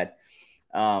bad.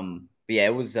 But But yeah,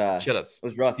 it was Shout out it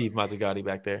was rough. Steve Mazzagatti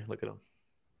back there. Look at him.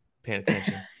 Paying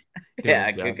attention.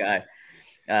 Yeah, good guy.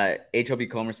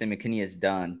 HLB Comer saying McKinney is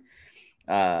done.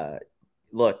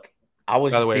 Look, I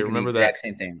was just thinking the exact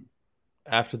same thing.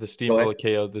 After the steamroller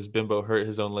KO, this bimbo hurt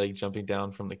his own leg jumping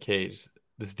down from the cage.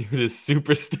 This dude is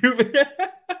super stupid.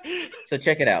 So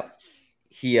check it out.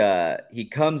 He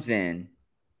comes in,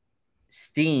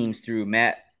 steams through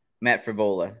Matt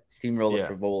Frivola, steamroller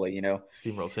Frivola, you know.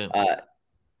 Steamrolls him.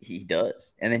 He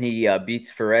does. And then he beats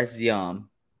Fares Ziam.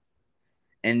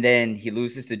 And then he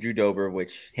loses to Drew Dober,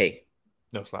 which, hey.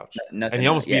 No slouch. Nothing. And he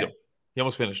almost beat him. He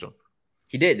almost finished him.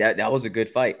 He did. That was a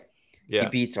good fight. Yeah. He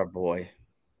beats our boy,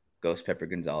 Ghost Pepper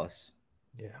Gonzalez.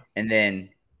 Yeah. And then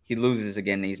he loses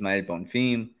again to Ismail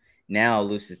Bonfim. Now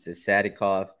loses to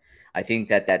Sadikov. I think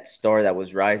that star that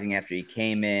was rising after he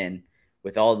came in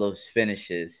with all those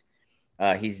finishes,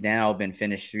 he's now been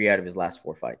finished 3 out of his last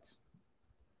 4 fights.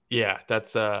 Yeah,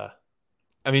 that's I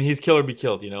mean, he's kill or be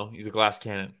killed, you know. He's a glass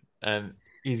cannon. And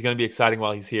he's going to be exciting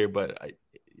while he's here, but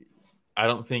I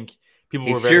don't think people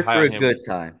were very high on him. He's here for a good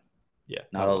time. Yeah.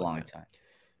 Not a long time.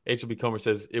 HLB Comer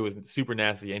says it was super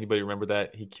nasty. Anybody remember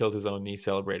that? He killed his own knee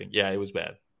celebrating. Yeah, it was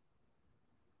bad.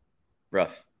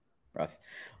 Rough.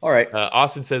 All right.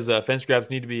 Austin says fence grabs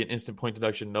need to be an instant point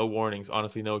deduction. No warnings.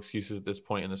 Honestly, no excuses at this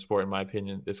point in the sport, in my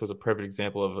opinion. This was a perfect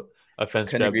example of a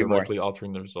fence grab directly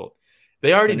altering the result.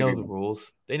 They already know the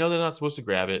rules. They know they're not supposed to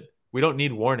grab it. We don't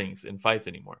need warnings in fights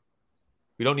anymore.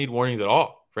 We don't need warnings at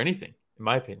all for anything, in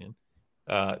my opinion.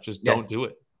 Just don't do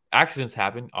it. Accidents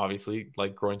happen, obviously,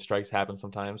 like groin strikes happen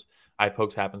sometimes. Eye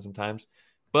pokes happen sometimes.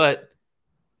 But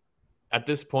at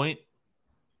this point,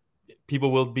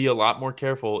 people will be a lot more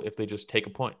careful if they just take a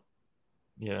point,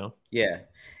 you know? Yeah.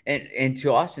 And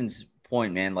to Austin's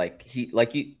point, man,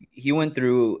 he went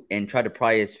through and tried to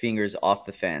pry his fingers off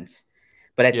the fence.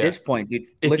 But at this point, dude,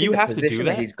 if look you at the have position to do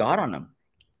that he's got on him.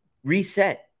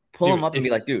 Reset. Pull him up and be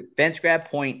like, dude, fence grab,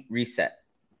 point, reset.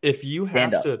 If you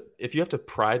have to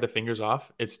pry the fingers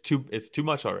off, it's too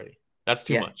much already. That's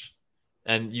too much.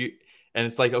 And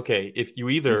it's like, okay, if you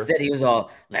either instead he was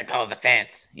all let go of the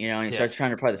fence, you know, and he starts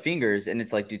trying to pry the fingers, and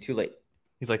it's like, dude, too late.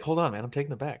 He's like, hold on, man, I'm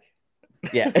taking it back.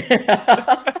 Yeah.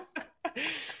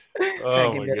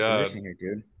 Oh my god, position here,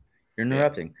 dude. You're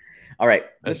interrupting. All right,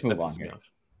 let's move on here.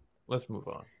 Let's move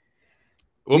on.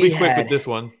 We'll be quick with this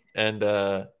one, and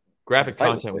graphic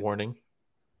content warning.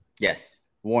 Yes,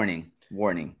 warning.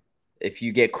 If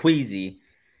you get queasy,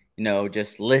 you know,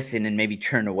 just listen and maybe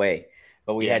turn away.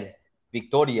 But we had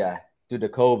Victoria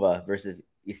Dudakova versus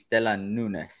Istela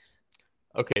Nunes.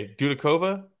 Okay,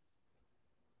 Dudakova,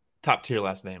 top tier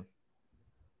last name.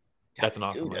 That's an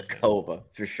awesome last name. Dudakova,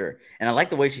 for sure. And I like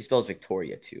the way she spells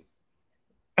Victoria, too.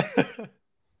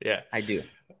 Yeah. I do.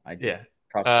 Yeah.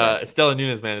 Istela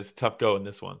Nunes, man, it's a tough go in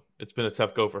this one. It's been a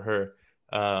tough go for her.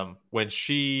 When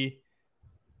she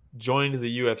joined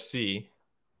the UFC,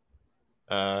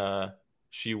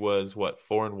 she was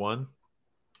 4-1.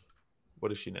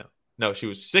 What is she now? No, she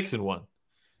was 6-1.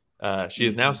 She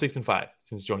is now 6-5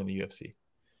 since joining the UFC.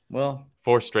 Well,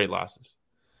 4 straight losses.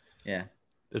 Yeah,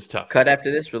 it's tough. Cut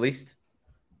after this, released.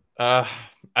 I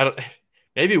don't.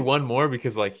 Maybe one more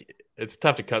because it's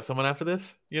tough to cut someone after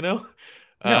this, you know.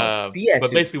 No, BS,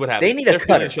 but basically, what happens? They're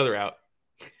feeling each other out.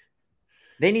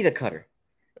 They need a cutter.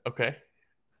 Okay.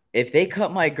 If they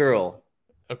cut my girl,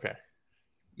 okay,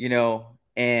 you know,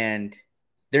 and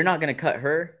they're not going to cut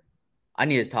her, I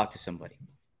need to talk to somebody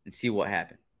and see what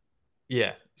happened.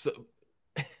 Yeah. So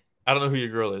I don't know who your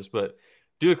girl is, but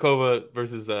Dudakova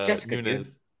versus Jessica,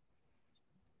 Nunes. Dude.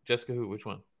 Jessica who? Which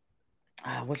one?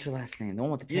 What's her last name? The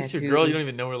one with the tattoos. Yes, your girl. You don't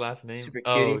even know her last name. Super cutie.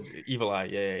 Oh, Evil Eye.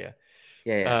 Yeah.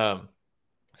 Yeah.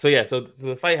 So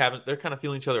the fight happens. They're kind of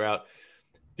feeling each other out.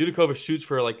 Dudakova shoots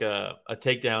for like a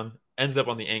takedown, ends up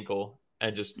on the ankle,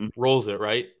 and just rolls it,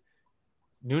 right?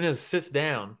 Nunes sits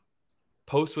down,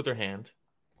 posts with her hand,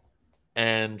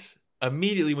 and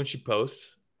immediately when she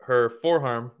posts, her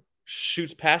forearm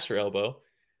shoots past her elbow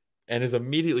and is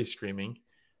immediately screaming.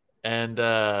 And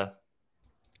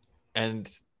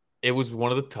it was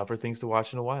one of the tougher things to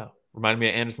watch in a while. Reminded me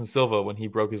of Anderson Silva when he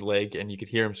broke his leg and you could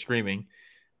hear him screaming.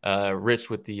 Rich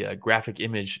with the graphic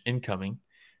image incoming.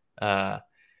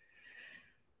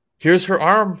 Here's her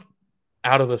arm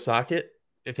out of the socket.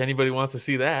 If anybody wants to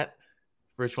see that,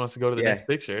 Rich wants to go to the next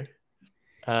picture.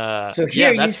 So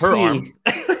here that's her arm.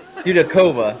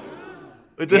 Dudakova.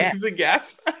 But this is a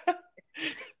gasp.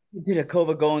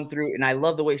 Dudakova going through, and I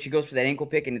love the way she goes for that ankle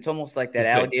pick, and it's almost like that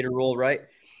alligator roll, right?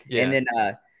 Yeah. And then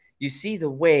you see the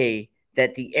way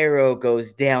that the arrow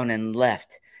goes down and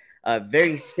left,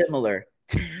 very similar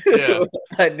to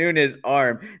Nunes'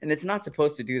 arm, and it's not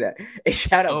supposed to do that. A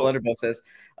shout out, Blunderbuff says,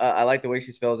 I like the way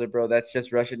she spells it, bro. That's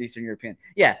just Russian Eastern European.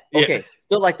 Yeah, okay.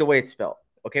 Still like the way it's spelled.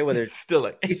 Okay, whether it's still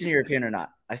like Eastern European or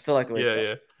not. I still like the way it's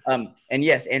spelled. And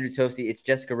yes, Andrew Toasty, it's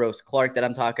Jessica Rose Clark that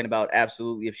I'm talking about.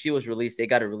 Absolutely. If she was released, they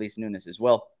got to release Nunes as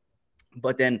well.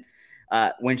 But then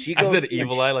when she goes, I said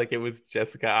Evil Eye like it was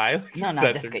Jessica Eye. No,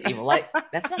 not Jessica Evil Eye.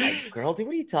 That's not my girl, dude.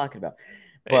 What are you talking about?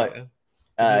 But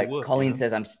Colleen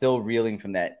says, I'm still reeling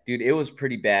from that. Dude, it was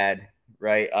pretty bad,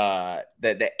 right?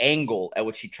 The angle at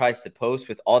which she tries to post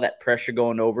with all that pressure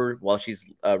going over while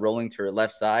she's rolling to her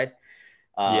left side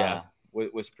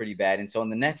was pretty bad. And so in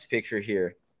the next picture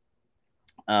here,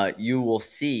 you will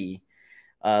see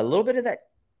a little bit of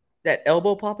that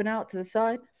elbow popping out to the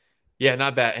side. Yeah,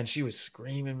 not bad. And she was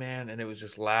screaming, man, and it was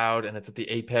just loud. And it's at the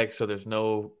apex, so there's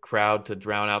no crowd to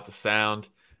drown out the sound.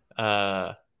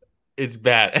 It's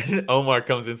bad. And Omar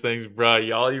comes in saying, bro,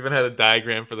 y'all even had a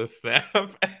diagram for the snap.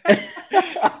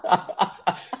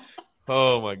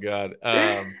 Oh, my God.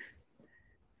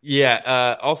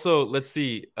 Also, let's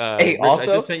see. Hey, Rich,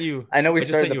 also, I just sent you. I know we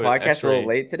started the podcast a little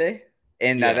late today.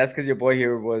 And that's because your boy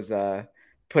here was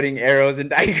putting arrows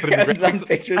and diagrams on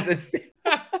pictures and stuff.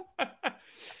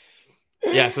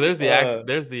 Yeah, so there's the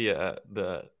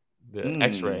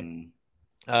X-ray.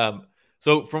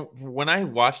 So from when I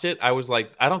watched it, I was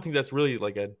like, I don't think that's really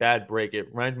like a bad break. It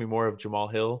reminded me more of Jamal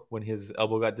Hill when his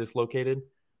elbow got dislocated.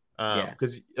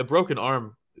 Because a broken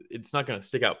arm, it's not going to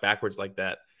stick out backwards like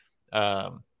that.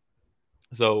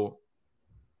 So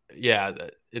yeah,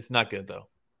 it's not good though.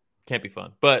 Can't be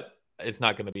fun, but it's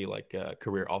not going to be like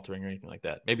career altering or anything like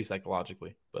that. Maybe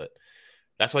psychologically, but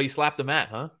that's why you slap the mat,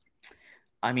 huh?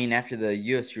 I mean, after the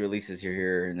UFC releases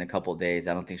here in a couple of days,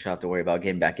 I don't think she'll have to worry about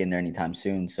getting back in there anytime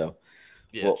soon. So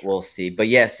we'll see. But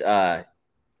yes, I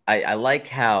like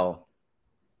how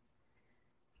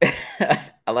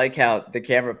I like how the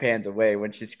camera pans away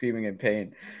when she's screaming in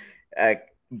pain,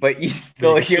 but you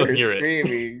still hear her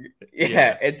screaming.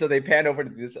 Yeah, and so they pan over to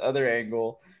this other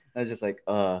angle. And I was just like,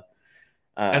 and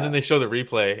then they show the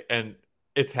replay, and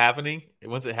it's happening.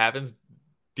 And once it happens,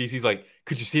 DC's like,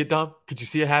 "Could you see it, Dom? Could you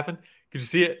see it happen? Could you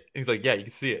see it?" And he's like, "Yeah, you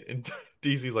can see it." And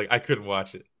DC's like, "I couldn't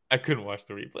watch it. I couldn't watch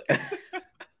the replay."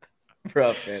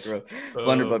 Rough, man, rough.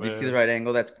 Blunderbub, you see the right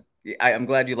angle? I'm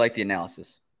glad you like the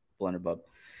analysis, Blunderbub.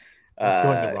 It's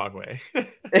going the wrong way.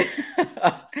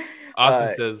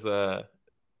 Austin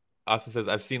says,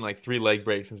 I've seen like 3 leg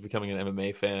breaks since becoming an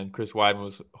MMA fan. Chris Weidman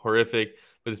was horrific,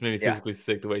 but this made me physically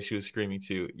sick the way she was screaming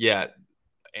too. Yeah,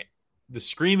 the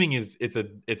screaming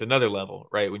it's another level,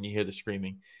 right? When you hear the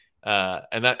screaming.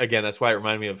 And that's why it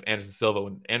reminded me of Anderson Silva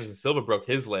when Anderson Silva broke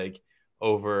his leg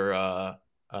over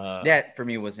that for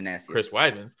me was the nastiest. Chris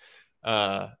Weidman's.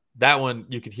 That one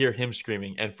you could hear him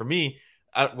screaming, and for me,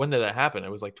 when did that happen?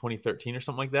 It was like 2013 or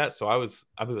something like that. So I was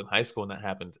in high school when that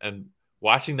happened, and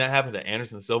watching that happen to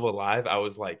Anderson Silva live, I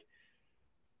was like,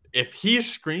 if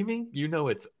he's screaming,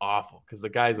 it's awful because the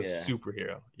guy's a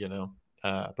superhero,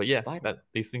 But yeah,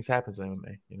 these things happen in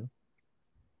MMA,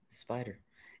 Spider.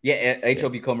 Yeah,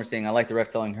 HOB Comer saying, I like the ref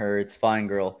telling her it's fine,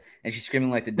 girl. And she's screaming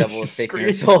like the devil is taking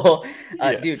her soul.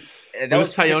 Dude, that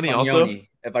was Taglioni also,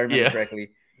 if I remember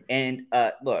correctly. And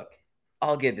look,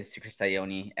 I'll give this to Chris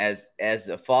Taglioni as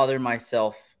a father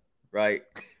myself, right?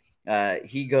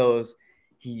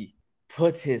 He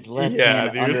puts his left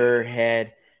hand under her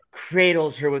head,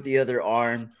 cradles her with the other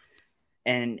arm,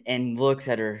 and looks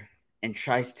at her and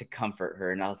tries to comfort her.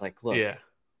 And I was like, look,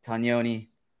 Taglioni,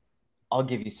 I'll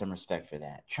give you some respect for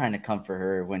that. Trying to comfort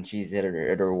her when she's at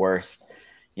her worst.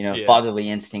 Fatherly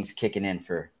instincts kicking in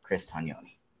for Chris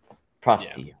Taglioni. Props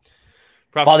to you.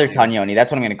 Father Taglioni. That's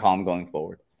what I'm going to call him going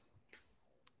forward.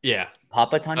 Yeah.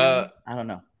 Papa Taglioni? I don't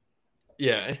know.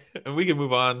 Yeah. And we can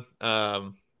move on.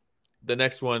 The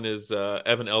next one is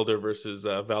Evan Elder versus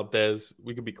Valdez.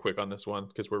 We could be quick on this one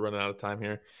because we're running out of time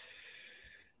here.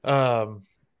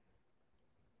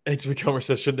 HB Comer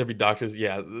says, shouldn't there be doctors?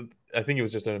 Yeah, I think it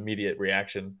was just an immediate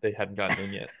reaction. They hadn't gotten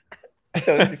in yet.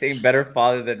 So it's saying better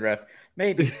father than ref.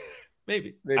 Maybe.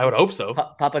 Maybe. I would hope so.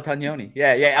 Papa Taglioni.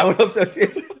 Yeah, I would hope so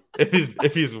too.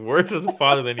 if he's worse as a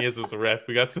father than he is as a ref,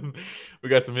 we got some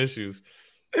issues.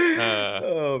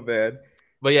 Oh man.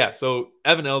 But yeah, so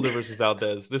Evan Elder versus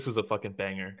Valdez. This was a fucking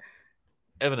banger.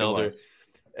 Evan Elder.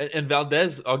 And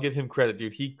Valdez, I'll give him credit,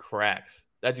 dude. He cracks.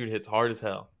 That dude hits hard as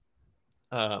hell.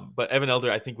 But Evan Elder,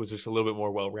 I think, was just a little bit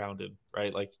more well-rounded,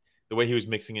 right? Like the way he was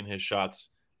mixing in his shots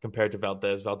compared to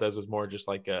Valdez. Valdez was more just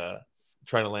like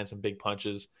trying to land some big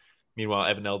punches. Meanwhile,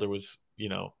 Evan Elder was,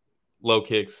 low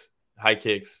kicks, high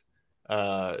kicks,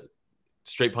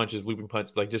 straight punches, looping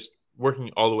punches, like just working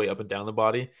all the way up and down the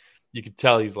body. You could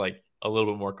tell he's like a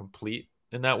little bit more complete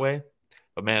in that way.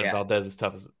 But man, Valdez is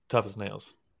tough as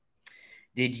nails.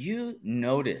 Did you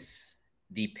notice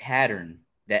the pattern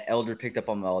that Elder picked up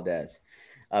on Valdez?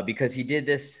 Because he did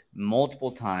this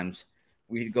multiple times.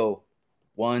 We'd go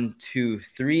 1, 2,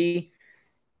 3,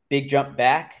 big jump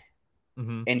back.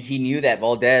 Mm-hmm. And he knew that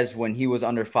Valdez, when he was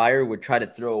under fire, would try to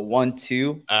throw a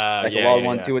 1-2, like a wild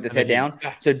 1-2 with his head down.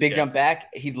 So big jump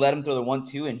back, he'd let him throw the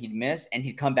 1-2 and he'd miss, and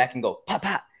he'd come back and go pop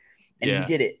pop. And he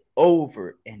did it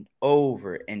over and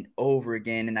over and over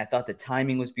again. And I thought the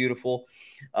timing was beautiful.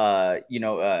 I think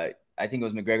it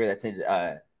was McGregor that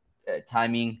said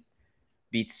timing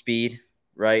beats speed,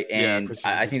 right? And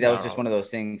I think that was just one of those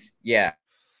things. Yeah.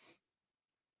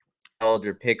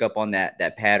 Elder pick up on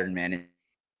that pattern, man.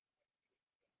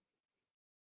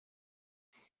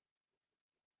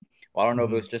 Well, I don't know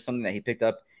if it was just something that he picked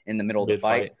up in the middle of the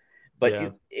fight. But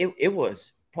dude, it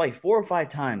was probably 4 or 5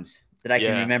 times that I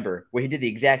can remember where he did the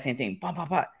exact same thing. Pop, pop,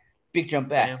 pop. Big jump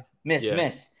back. Miss.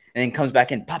 And then comes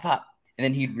back in. Pop, pop. And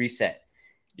then he'd reset.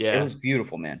 Yeah. It was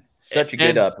beautiful, man. Such a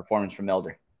good performance from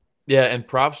Elder. Yeah, and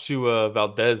props to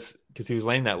Valdez because he was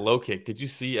laying that low kick. Did you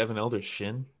see Evan Elder's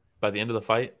shin by the end of the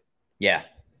fight? Yeah.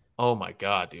 Oh, my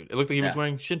God, dude. It looked like he was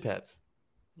wearing shin pads.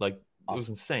 Like, It was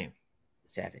insane.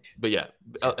 Savage. But yeah,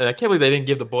 I can't believe they didn't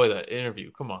give the boy that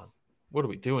interview. Come on. What are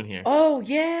we doing here? Oh,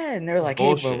 yeah. And they're like,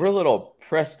 bullshit. Hey, bro, we're a little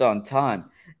pressed on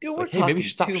time. Dude, we're talking maybe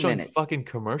stop 2 showing minutes. Fucking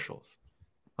commercials.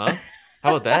 Huh?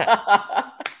 How about that?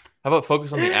 How about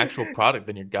focus on the actual product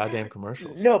than your goddamn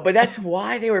commercials? No, but that's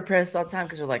why they were pressed on time,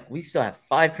 because they're like, we still have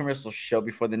 5 commercials to show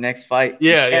before the next fight.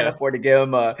 Yeah, we can't afford to give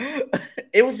him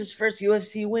It was his first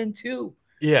UFC win, too.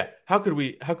 Yeah. How could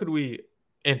we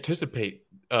anticipate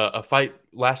a fight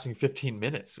lasting 15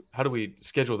 minutes? How do we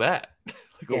schedule that?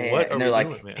 And they're like,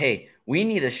 doing, hey, we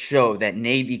need a show that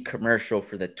Navy commercial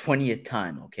for the 20th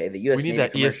time, okay? The U.S. We need Navy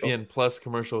that commercial. ESPN Plus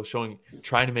commercial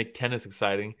trying to make tennis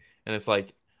exciting, and it's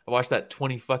like I watched that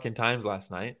 20 fucking times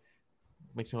last night.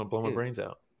 Makes me want to blow my brains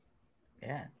out.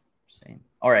 Yeah, same.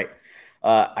 All right,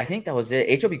 I think that was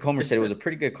it. HOB Comer said it was a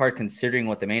pretty good card considering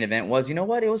what the main event was. You know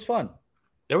what? It was fun.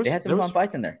 They had some fun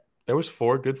fights in there. There was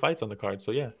 4 good fights on the card,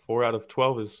 so yeah, 4 out of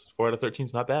 13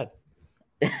 is not bad.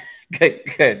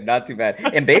 Good. Not too bad.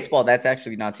 In baseball, that's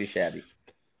actually not too shabby.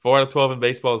 4 out of 12 in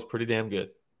baseball is pretty damn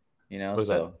good. You know, what is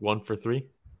that? 1 for 3?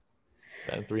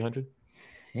 That 300?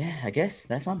 Yeah, I guess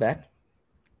that's not bad.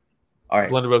 All right.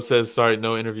 Blunderbuff says, sorry,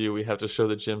 no interview. We have to show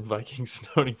the gym Vikings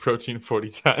snorting protein 40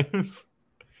 times.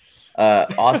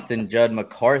 Austin Judd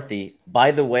McCarthy.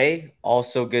 By the way,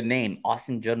 also good name.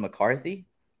 Austin Judd McCarthy.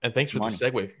 And thanks for the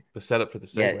segue, the setup for the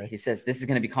segue. Yeah, he says this is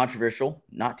going to be controversial.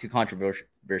 Not too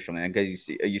controversial, man, because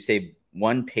you say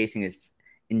one pacing is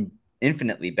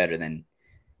infinitely better than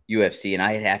UFC, and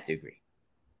I'd have to agree.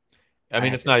 I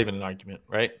mean, it's not even an argument,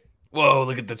 right? Whoa,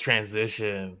 look at the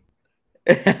transition.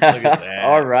 Look at that.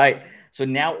 All right. So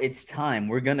now it's time.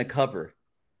 We're going to cover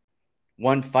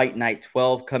One Fight Night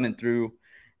 12 coming through.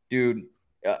 Dude,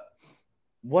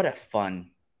 what a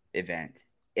fun event.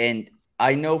 And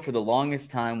I know for the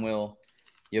longest time, Will,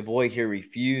 your boy here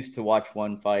refused to watch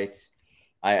One Fight.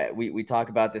 We talk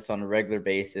about this on a regular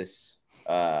basis,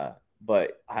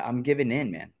 but I'm giving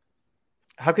in, man.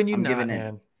 How can you not,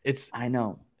 man? I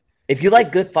know. If you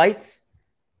like good fights,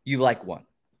 you like one.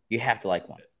 You have to like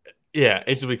one. Yeah,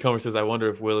 HB Comer says, I wonder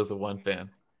if Will is a One fan.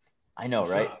 I know,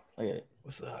 right? Look at it.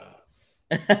 What's up?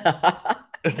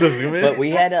 But we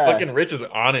had fucking Rich is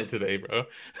on it today, bro.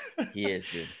 He is,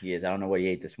 dude. He is. I don't know what he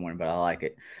ate this morning, but I like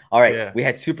it. All right, we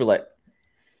had Superlek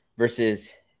versus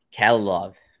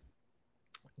Khalilov.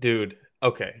 Dude,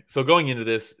 okay. So going into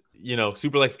this,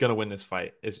 Superlek's gonna win this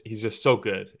fight. He's just so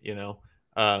good,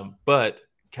 But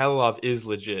Khalilov is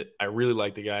legit. I really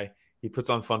like the guy. He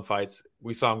puts on fun fights.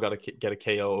 We saw him get a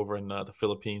KO over in the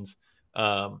Philippines.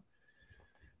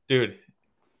 Dude,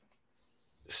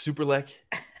 Superlek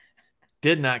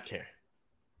did not care.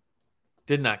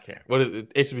 What is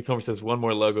it? HB Comer says one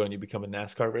more logo and you become a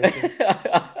NASCAR racer.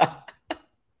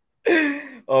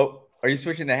 Oh, are you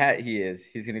switching the hat? He is.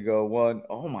 He's gonna go one.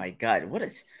 Oh my God! Look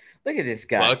at this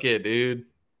guy. Fuck it, dude.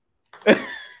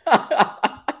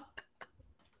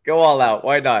 Go all out.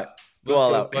 Why not?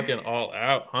 Go fucking all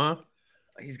out, huh?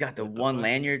 He's got the one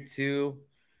lanyard too.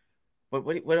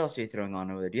 What else are you throwing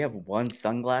on over there? Do you have one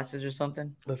sunglasses or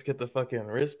something? Let's get the fucking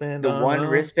wristband. The one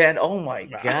wristband. Oh my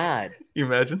God! You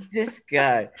imagine this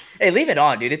guy? Hey, leave it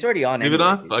on, dude. It's already on. Leave it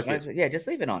on. Fuck it. Yeah, just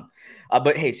leave it on.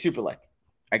 But hey, Superlek,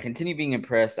 I continue being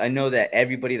impressed. I know that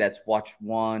everybody that's watched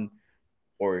one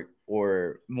or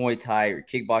Muay Thai or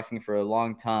kickboxing for a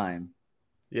long time,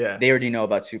 they already know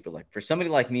about Superlek. For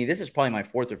somebody like me, this is probably my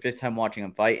 4th or 5th time watching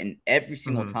him fight, and every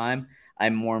single time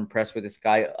I'm more impressed with this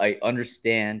guy. I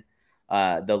understand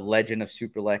the legend of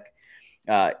Superlek.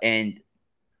 And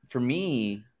for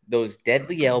me, those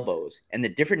deadly elbows and the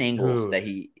different angles that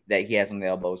he has on the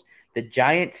elbows, the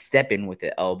giant step in with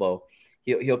the elbow.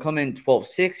 He'll come in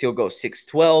 12-6. He'll go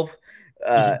 6-12.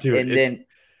 Dude, and then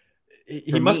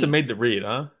he must have made the read,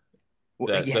 huh?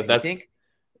 You think?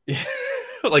 Yeah.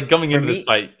 Like coming into this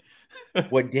fight.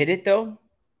 What did it though?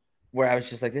 Where I was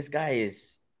just like, this guy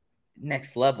is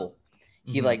next level.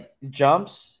 He like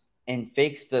jumps and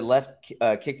fakes the left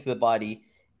kick to the body.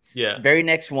 Yeah. Very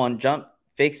next one,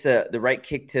 fakes the right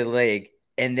kick to the leg,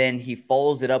 and then he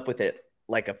follows it up with it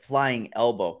like a flying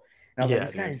elbow. And I was like,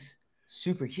 this guy's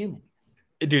superhuman.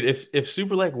 Dude, if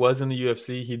Superlek was in the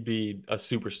UFC, he'd be a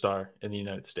superstar in the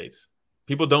United States.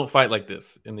 People don't fight like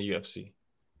this in the UFC.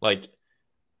 Like,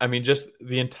 I mean, just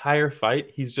the entire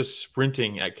fight, he's just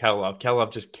sprinting at Khalilov.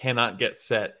 Khalilov just cannot get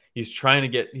set. He's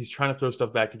trying to throw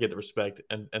stuff back to get the respect.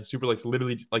 And Superlek's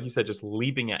literally, like you said, just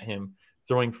leaping at him,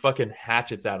 throwing fucking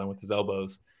hatchets at him with his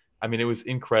elbows. I mean, it was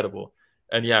incredible.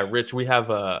 And yeah, Rich, we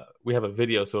have a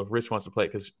video. So if Rich wants to play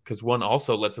it, because one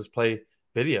also lets us play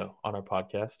video on our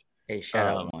podcast. Hey, shout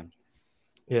out one.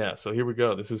 Yeah, so here we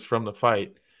go. This is from the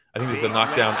fight. I think this is the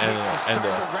knockdown and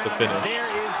the finish.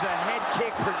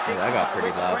 Dude, I got pretty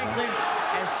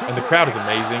loud. And the crowd is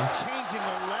amazing.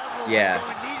 Yeah.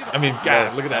 I mean,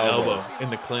 God, look at that elbow in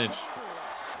the clinch.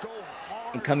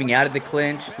 And coming out of the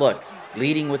clinch, look,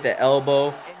 leading with the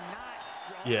elbow.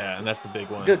 Yeah, and that's the big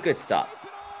one. Good stop.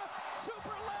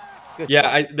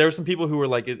 There were some people who were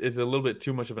like, it's a little bit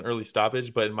too much of an early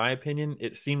stoppage, but in my opinion,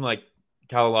 it seemed like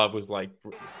Khalilov was like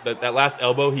that last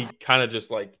elbow. He kind of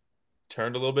just like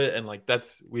turned a little bit, and like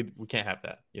we can't have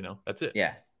that. That's it.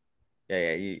 Yeah.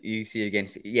 You see it again.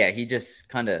 Yeah, he just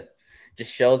kind of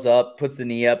just shows up, puts the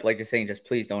knee up, like just saying, just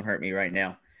please don't hurt me right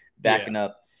now. Backing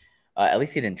up. At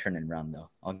least he didn't turn it around though.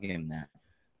 I'll give him that.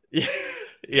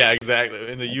 Yeah,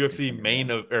 exactly. In the UFC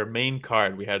main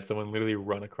card, we had someone literally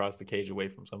run across the cage away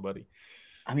from somebody.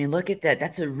 I mean, look at that.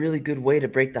 That's a really good way to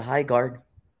break the high guard.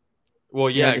 Well,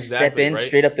 yeah, just exactly. Step in right?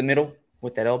 straight up the middle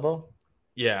with that elbow.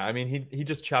 Yeah, I mean, he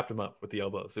just chopped him up with the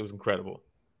elbows. It was incredible.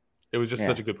 It was just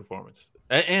such a good performance.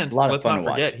 And let's not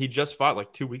forget, he just fought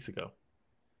like 2 weeks ago.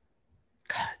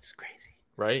 God, it's crazy.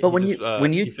 Right? But when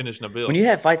you finished Nabil. When you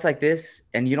have fights like this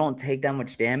and you don't take that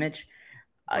much damage,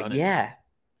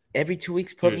 every 2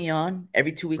 weeks put me on.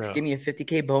 Every 2 weeks give me a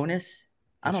 $50K bonus.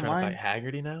 I don't mind. To fight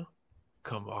Haggerty now?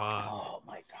 Come on. Oh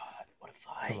my God, what a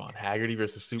fight! Come on, Haggerty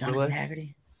versus Superlek.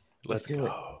 Haggerty. Let's do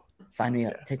go. It. Sign me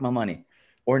up. Take my money,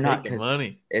 or not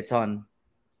because it's on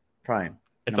Prime.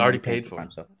 It's already paid for.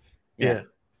 Prime, so yeah,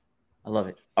 I love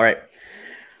it. All right,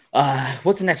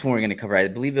 what's the next one we're going to cover? I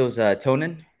believe it was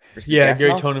Tonin versus Gasanov.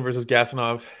 Gary Tonin versus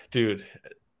Gasanov, dude.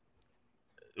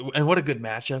 And what a good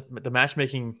matchup. The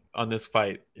matchmaking on this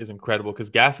fight is incredible because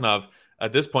Gasanov,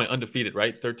 at this point, undefeated,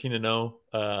 right?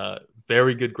 13-0,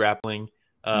 very good grappling.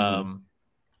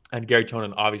 And Gary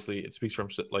Tonin, obviously, it speaks from,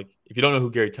 like, if you don't know who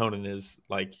Gary Tonin is,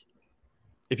 like,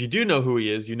 if you do know who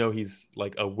he is, he's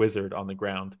like a wizard on the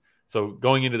ground. So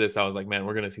going into this, I was like, man,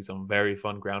 we're going to see some very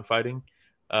fun ground fighting.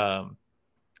 And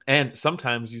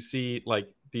sometimes you see,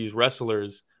 like, these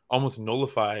wrestlers almost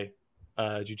nullify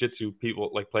jiu-jitsu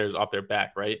people, like players, off their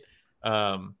back, right?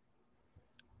 And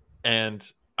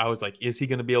I was like, is he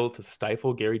going to be able to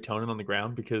stifle Gary Tonin on the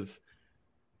ground? Because,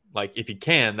 like, if he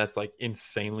can, that's like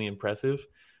insanely impressive.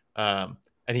 And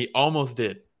he almost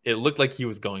did. It looked like he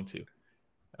was going to,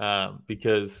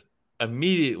 because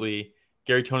immediately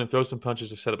Gary Tonin throws some punches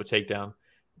to set up a takedown.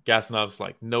 Gasanov's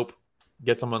like, nope,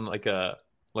 gets him on like a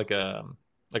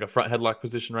front headlock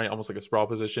position, right? Almost like a sprawl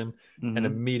position. And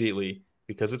immediately,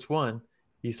 because it's one,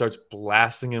 he starts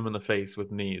blasting him in the face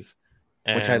with knees.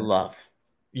 Which I love.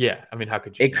 Yeah. I mean, how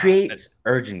could you? It creates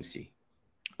urgency.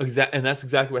 And that's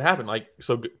exactly what happened. Like,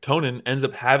 so Tonin ends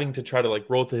up having to try to like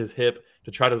roll to his hip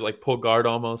to try to like pull guard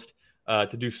almost,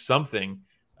 to do something.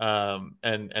 And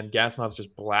Gasanov's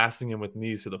just blasting him with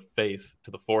knees to the face,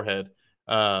 to the forehead.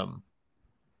 And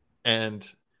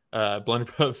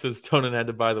Blunderpub says Tonin had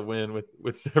to buy the win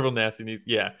with several nasty knees.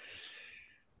 Yeah.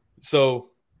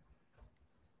 So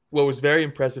what was very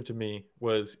impressive to me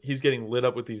was he's getting lit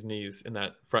up with these knees in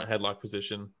that front headlock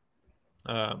position,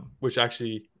 which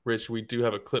actually, Rich, we do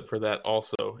have a clip for that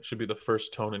also. It should be the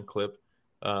first Tonin clip.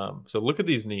 So look at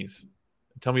these knees.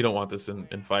 Tell me you don't want this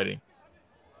in fighting.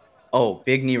 Oh,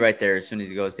 big knee right there as soon as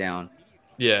he goes down.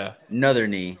 Yeah. Another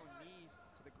knee.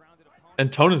 And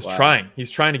Tonin's trying.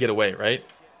 He's trying to get away, right?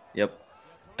 Yep.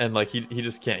 And like he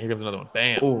just can't. Here comes another one.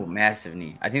 Bam. Oh, massive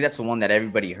knee. I think that's the one that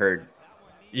everybody heard.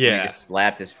 Yeah. He just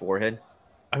slapped his forehead.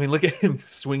 I mean, look at him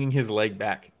swinging his leg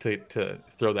back to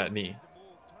throw that knee.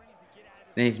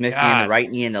 Then he's missing in the right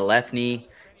knee and the left knee,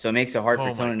 so it makes it hard for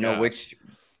Tonin to know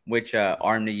which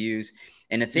arm to use.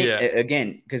 And I think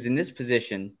again, because in this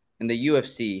position in the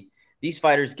UFC, these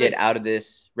fighters get out of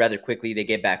this rather quickly. They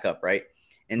get back up, right?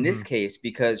 In this case,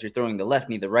 because you're throwing the left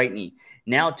knee, the right knee,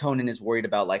 now Tonin is worried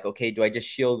about like, okay, do I just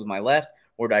shield with my left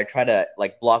or do I try to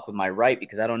like block with my right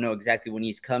because I don't know exactly when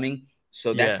he's coming.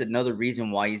 So that's another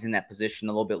reason why he's in that position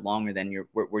a little bit longer than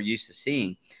we're used to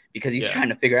seeing, because he's trying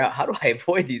to figure out how do I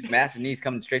avoid these massive knees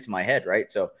coming straight to my head, right?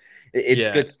 So it's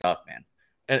good stuff, man.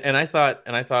 And I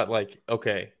thought like,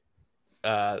 okay,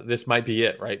 this might be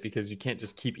it, right? Because you can't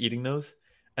just keep eating those.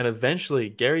 And eventually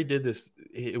Gary did this.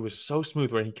 It was so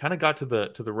smooth where he kind of got to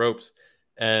the ropes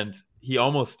and he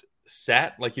almost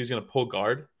sat like he was going to pull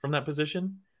guard from that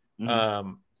position.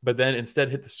 But then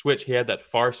instead hit the switch. He had that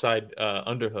far side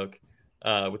underhook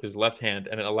with his left hand,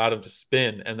 and it allowed him to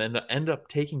spin and then end up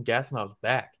taking Gasanov's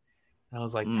back. And I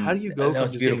was like, how do you go from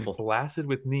just getting blasted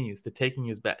with knees to taking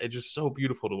his back? It's just so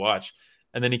beautiful to watch.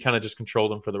 And then he kind of just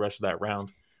controlled him for the rest of that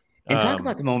round. And talk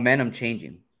about the momentum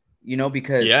changing,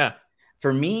 because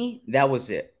for me, that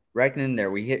was it. Right in there,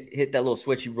 we hit that little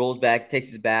switch. He rolls back, takes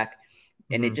his back,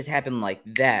 and it just happened like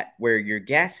that, where you're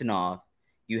Gasanov,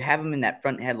 you have him in that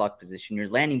front headlock position. You're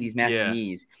landing these massive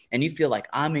knees, and you feel like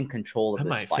I'm in control of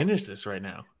this fight. I might finish this right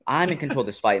now. I'm in control of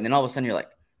this fight. And then all of a sudden you're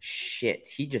like, shit,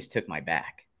 he just took my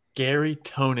back. Gary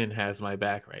Tonin has my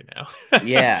back right now.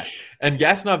 Yeah. And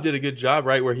Gasanov did a good job,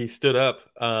 right, where he stood up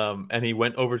and he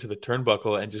went over to the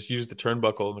turnbuckle and just used the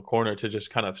turnbuckle in the corner to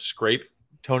just kind of scrape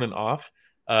Tonin off.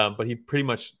 But he pretty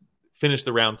much finished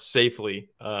the round safely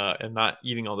and not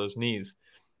eating all those knees.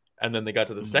 And then they got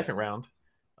to the second round.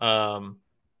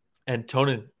 And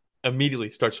Tonin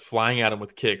immediately starts flying at him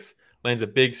with kicks, lands a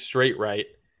big straight right,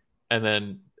 and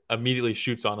then immediately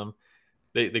shoots on him.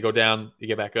 They go down, they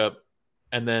get back up,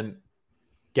 and then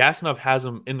Gasanov has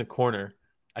him in the corner,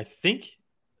 I think,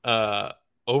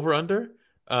 over under,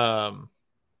 and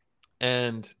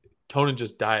Tonin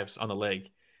just dives on the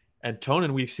leg. And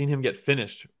Tonin, we've seen him get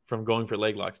finished from going for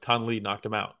leg locks. Ton Lee knocked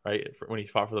him out, right, when he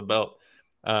fought for the belt.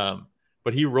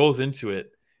 But he rolls into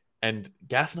it. And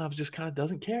Gasanov just kind of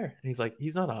doesn't care. And he's like,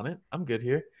 he's not on it. I'm good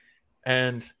here.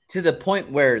 And to the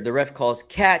point where the ref calls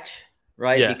catch,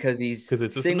 right? Yeah, because he's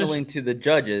signaling to the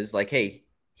judges like, hey,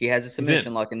 he has a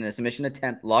submission locked in, a submission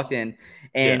attempt locked in.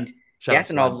 And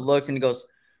Gasanov looks and he goes,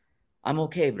 I'm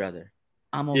okay, brother.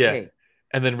 I'm okay. Yeah.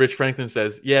 And then Rich Franklin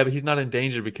says, yeah, but he's not in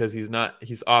danger because he's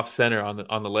off center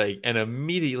on the leg. And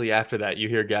immediately after that, you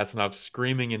hear Gasanov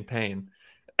screaming in pain.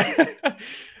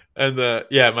 And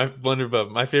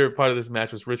my favorite part of this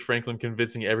match was Rich Franklin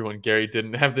convincing everyone Gary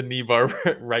didn't have the knee bar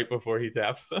right before he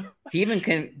taps. He even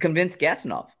convinced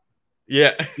Gasanov.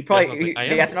 Yeah,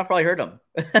 Gasanov probably heard him.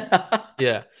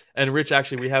 Yeah, and Rich,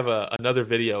 actually, we have another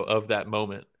video of that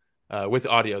moment with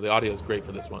audio. The audio is great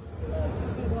for this one.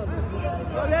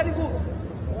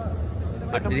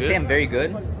 Did he say I'm very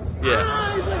good?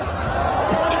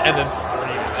 Yeah. And then scream.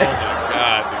 Oh my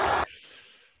god,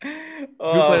 dude.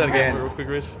 Can we play that again real quick,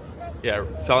 Rich? Yeah,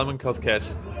 Solomon calls catch.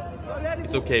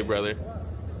 It's okay, brother.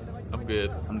 I'm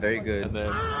good. I'm very good. And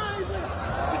then,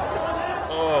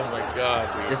 oh my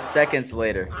god, dude. Just seconds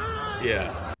later.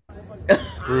 Yeah.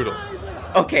 Brutal.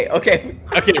 Okay,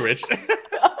 Rich.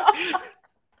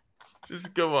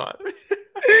 Just come on.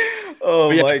 Oh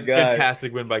my god!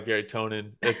 Fantastic win by Gary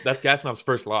Tonin. That's Gasanov's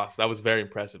first loss. That was very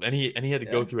impressive, and he had to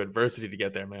go through adversity to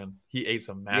get there, man. He ate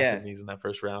some massive knees in that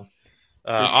first round.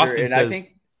 Austin says, I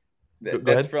think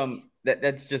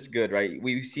that's just good, right?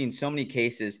 We've seen so many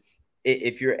cases.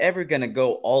 If you're ever gonna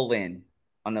go all in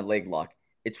on a leg lock,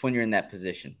 it's when you're in that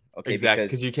position. Okay, exactly,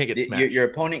 because you can't get smashed. Your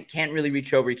opponent can't really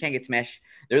reach over. You can't get smashed.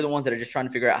 They're the ones that are just trying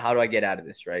to figure out how do I get out of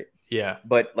this, right? Yeah.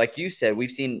 But like you said,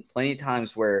 we've seen plenty of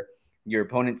times where your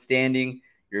opponent's standing,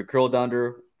 you're curled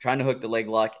under, trying to hook the leg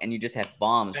lock, and you just have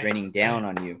bombs raining down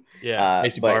on you. Yeah,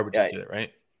 Macy Barber just did it,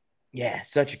 right? Yeah,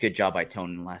 such a good job by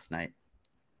Tonin last night.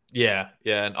 Yeah.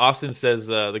 And Austin says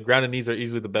the grounded knees are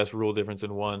easily the best rule difference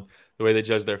in one. The way they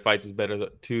judge their fights is better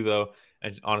too, though,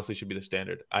 and honestly should be the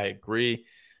standard. I agree.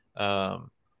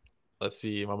 Let's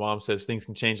see. My mom says things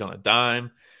can change on a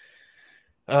dime.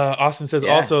 Austin says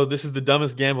also, this is the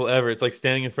dumbest gamble ever. It's like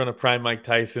standing in front of prime Mike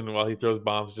Tyson while he throws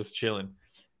bombs, just chilling.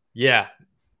 Yeah.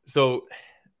 So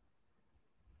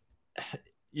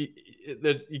you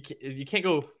can't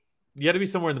go. You got to be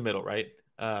somewhere in the middle, right?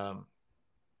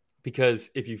 Because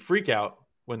if you freak out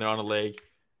when they're on a leg,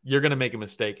 you're going to make a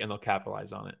mistake and they'll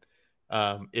capitalize on it.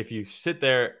 If you sit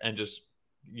there and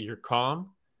you're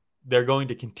calm, they're going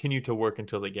to continue to work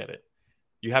until they get it.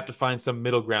 You have to find some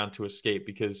middle ground to escape,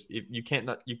 because you can't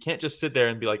just sit there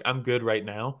and be like, I'm good right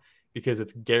now, because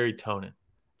it's Gary Tonin.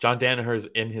 John Danaher's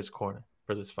in his corner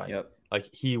for this fight. Yep. Like,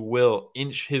 he will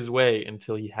inch his way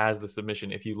until he has the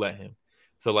submission if you let him.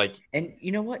 So, like, and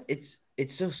you know what? It's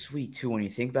so sweet too when you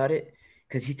think about it,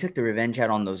 because he took the revenge out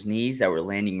on those knees that were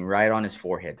landing right on his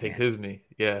forehead. Takes his knee,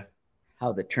 yeah.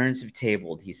 How the turns have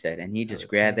tabled, he said, and he just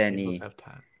grabbed that knee,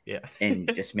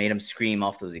 and just made him scream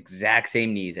off those exact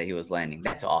same knees that he was landing.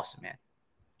 That's awesome, man.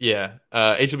 Yeah.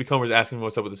 HLB Comer's asking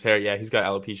what's up with his hair. Yeah, he's got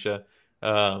alopecia.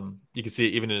 You can see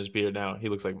it even in his beard now. It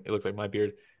looks like my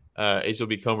beard.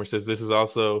 HLB Comer says this is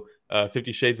also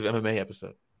 50 Shades of MMA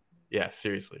episode. Yeah,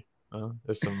 seriously.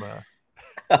 There's some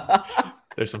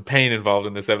pain involved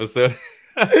in this episode.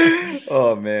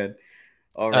 Oh man.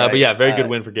 All right. But yeah, very good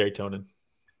win for Gary Tonin.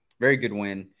 Very good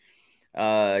win.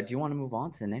 Do you want to move on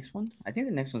to the next one? I think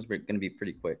the next one's going to be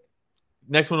pretty quick.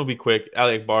 Next one will be quick.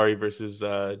 Ali Akbari versus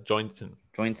Jointon.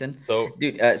 So,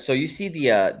 dude, so you see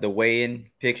the weigh-in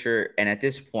picture, and at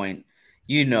this point,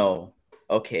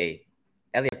 okay,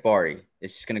 Ali Akbari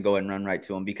is just gonna go and run right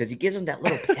to him because he gives him that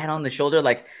little pat on the shoulder,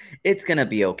 like it's gonna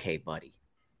be okay, buddy.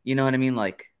 You know what I mean?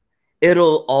 Like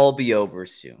it'll all be over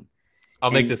soon.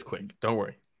 I'll make this quick. Don't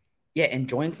worry. Yeah, and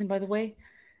Jointon, by the way,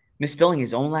 misspelling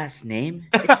his own last name,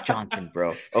 it's Johnson,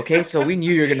 bro. Okay, so we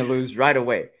knew you were gonna lose right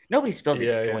away. Nobody spells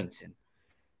it Jointon.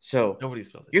 So nobody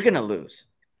spells it. You're gonna lose.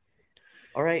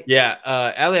 All right. Yeah,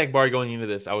 Ali Akbari going into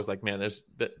this, I was like, man,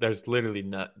 there's literally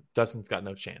Dustin's got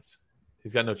no chance.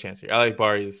 He's got no chance here. Ali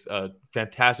Akbari is a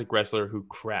fantastic wrestler who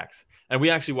cracks, and we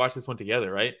actually watched this one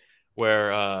together, right?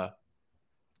 Where,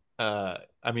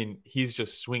 I mean, he's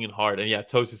just swinging hard, and yeah,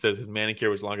 Toasty says his manicure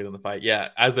was longer than the fight. Yeah,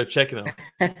 as they're checking him,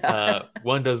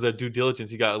 one does their due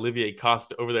diligence. You got Olivier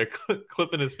Coste over there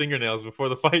clipping his fingernails before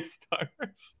the fight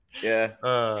starts. Yeah,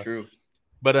 true.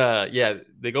 But yeah,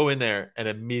 they go in there and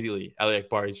immediately Ali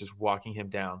Akbari is just walking him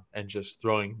down and just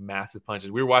throwing massive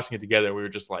punches. We were watching it together and we were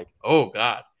just like, oh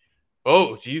God,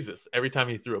 oh Jesus! Every time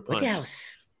he threw a punch. Look at how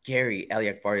scary Ali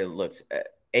Akbari looks,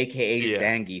 aka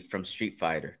Zangief from Street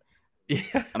Fighter.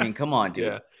 Yeah, I mean, come on, dude.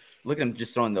 Yeah. Look at him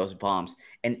just throwing those bombs,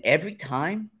 and every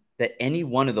time that any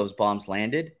one of those bombs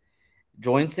landed,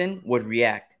 Joinson would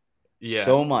react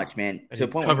so much, man, and to a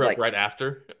point where like right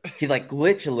after he'd like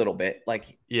glitch a little bit,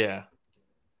 like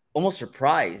almost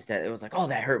surprised that it was like, oh,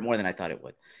 that hurt more than I thought it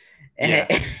would. And,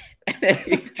 and then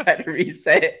he tried to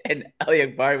reset it, and Ali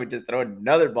Akbari would just throw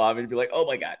another bomb and be like, oh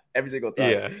my God, every single time.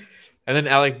 Yeah. And then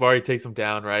Ali Akbari takes him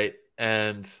down, right?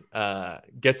 And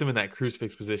gets him in that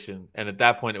crucifix position. And at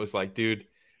that point, it was like, dude,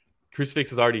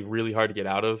 crucifix is already really hard to get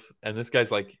out of. And this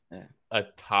guy's like a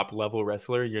top level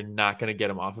wrestler. You're not going to get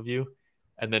him off of you.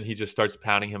 And then he just starts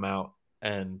pounding him out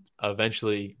and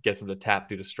eventually gets him to tap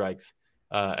due to strikes.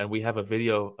 And we have a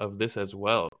video of this as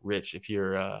well, Rich, if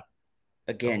you're...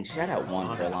 Again, shout out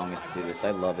Juan for allowing us to do this.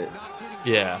 I love it.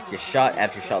 Yeah. Your shot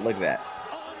after shot. Look at that.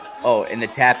 Oh, and the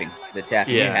tapping. Yeah.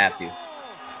 You have to.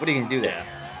 What are you going to do there? Yeah.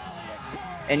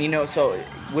 And, so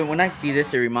when I see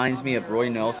this, it reminds me of Roy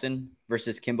Nelson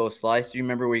versus Kimbo Slice. Do you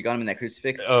remember where you got him in that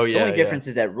crucifix? Oh, yeah. The only difference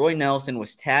is that Roy Nelson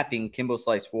was tapping Kimbo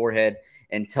Slice's forehead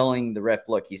and telling the ref,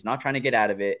 look, he's not trying to get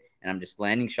out of it, and I'm just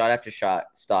landing shot after shot.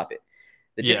 Stop it.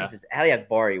 The difference is Ali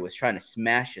Akbari was trying to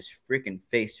smash his freaking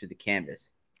face through the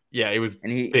canvas. Yeah, it was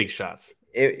big shots.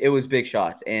 It was big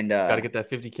shots. And got to get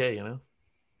that 50K,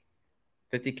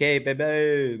 50K,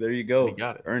 baby. There you go. He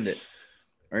got it. Earned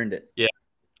it. Yeah.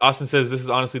 Austin says, this is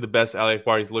honestly the best Ali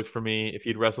Akbari's looked for me. If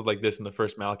he'd wrestled like this in the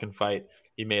first Malakin fight,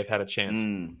 he may have had a chance.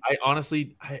 I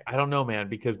honestly, I don't know, man,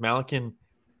 because Malakin,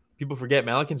 people forget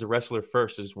Malakin's a wrestler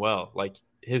first as well. Like,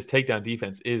 his takedown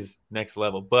defense is next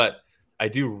level. But I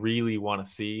do really want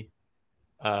to see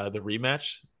the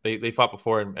rematch. They fought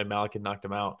before and Malakin knocked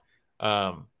him out.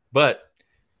 But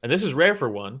this is rare for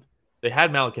one. They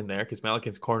had Malakin there because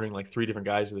Malakin's cornering like 3 different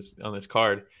guys on this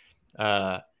card.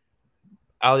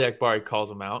 Ali Akbari calls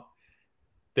him out.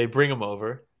 They bring him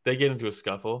over. They get into a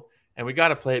scuffle. And we got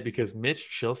to play it because Mitch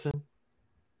Chilson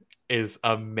is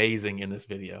amazing in this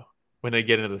video when they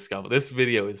get into the scuffle. This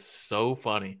video is so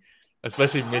funny,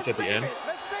 especially Mitch at the end.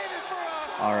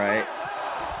 All right.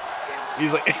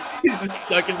 He's just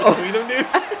stuck in between them, dude.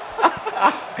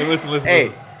 And listen.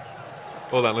 Listen.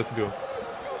 Hold on, listen to him.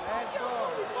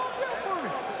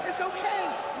 It's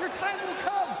okay. Your time will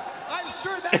come. I'm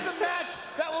sure that's a match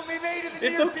that will be made in the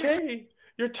near future. It's okay.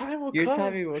 Your time will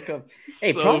come.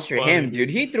 Hey, So props for him, dude.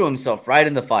 He threw himself right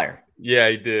in the fire. Yeah,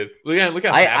 he did. Look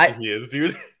how happy he is,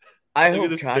 dude. I hope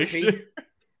Chachi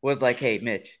was like, hey,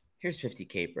 Mitch, here's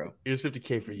 50K, bro. Here's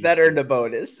 50K for you. That earned a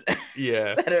bonus.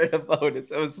 Yeah. That earned a bonus.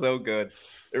 That was so good.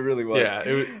 It really was.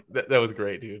 Yeah, that was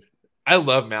great, dude. I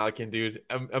love Malakin, dude.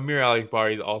 Amir Ali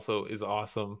Akbari also is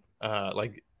awesome.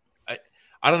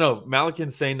 I don't know.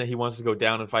 Malikin's saying that he wants to go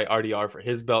down and fight RDR for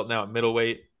his belt now at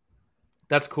middleweight.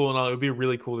 That's cool and all. It would be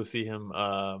really cool to see him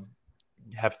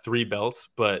have 3 belts,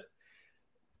 but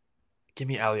give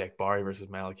me Ali Akbari versus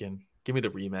Malikin. Give me the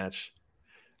rematch.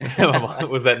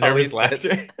 Was that nervous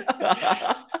laughter?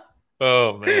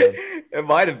 Oh, man. It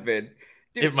might have been.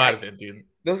 Dude, it might have been, dude.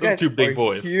 Those guys 2 big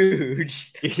boys.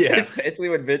 Huge. Yeah. Especially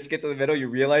when Mitch gets in the middle, you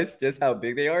realize just how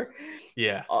big they are.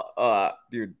 Yeah.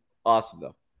 Dude, awesome,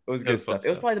 though. It was good stuff. It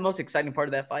was probably the most exciting part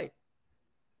of that fight.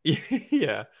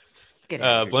 Yeah.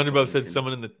 Blunderbuff said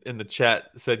someone in the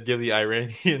chat said give the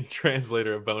Iranian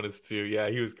translator a bonus too. Yeah,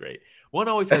 he was great. One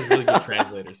always has really good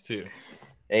translators too.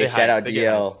 Hey, shout out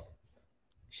DL.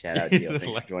 Shout out DL.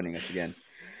 Thanks for joining us again.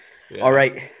 Yeah. All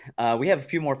right. We have a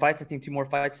few more fights. I think 2 more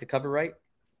fights to cover, right?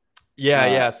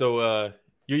 Yeah. So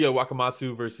Yuya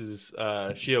Wakamatsu versus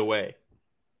Shio Wei.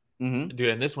 Mm-hmm. Dude,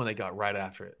 and this one they got right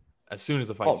after it. As soon as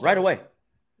the fight started. Right away.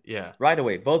 Yeah. Right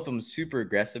away. Both of them super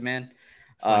aggressive, man.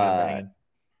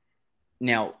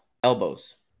 Now,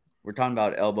 elbows. We're talking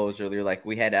about elbows earlier. Like,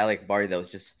 we had Ali Akbari that was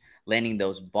just landing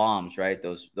those bombs, right?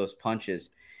 Those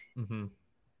punches. Mm-hmm.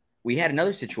 We had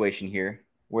another situation here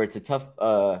where it's a tough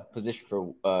position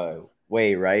for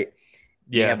Wei, right?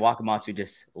 Yeah. You have Wakamatsu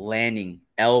just landing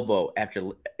elbow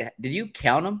after. Did you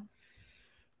count them?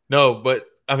 No, but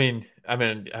I mean,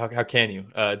 how can you?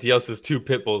 DL says 2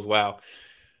 pit bulls. Wow,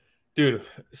 dude.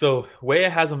 So Wei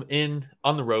has him in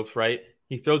on the ropes, right?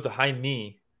 He throws a high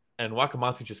knee, and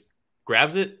Wakamatsu just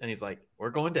grabs it, and he's like, "We're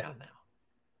going down now."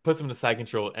 Puts him into side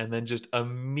control, and then just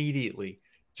immediately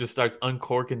just starts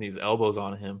uncorking these elbows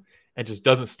on him, and just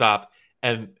doesn't stop.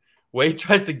 And Wei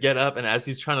tries to get up, and as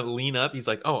he's trying to lean up, he's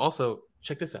like, "Oh, also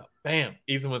check this out!" Bam,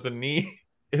 eats him with a knee,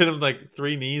 hit him like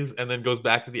 3 knees, and then goes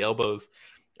back to the elbows,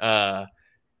 and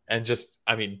just,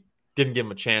 didn't give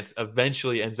him a chance.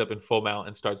 Eventually, ends up in full mount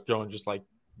and starts throwing just like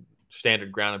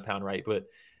standard ground and pound, right? But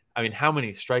how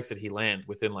many strikes did he land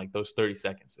within like those 30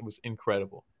 seconds? It was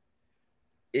incredible.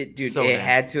 It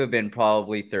had to have been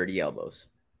probably 30 elbows.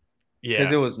 Yeah,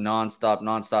 because it was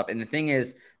nonstop. And the thing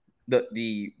is,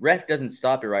 the ref doesn't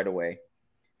stop it right away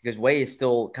because Wei is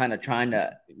still kind of trying to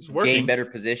gain better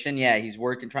position. Yeah, he's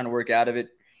trying to work out of it.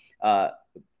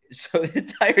 So the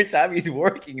entire time he's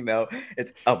working, though,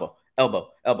 it's elbow,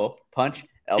 punch,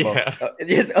 elbow,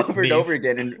 just over and over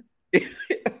again. And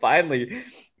finally,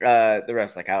 the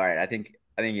ref's like, "All right, I think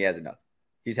he has enough.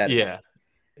 He's had enough."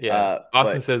 Yeah.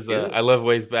 Austin says, "I love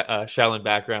Wei's Shaolin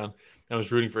background. I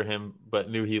was rooting for him, but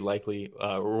knew he likely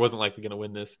or wasn't likely going to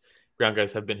win this. Ground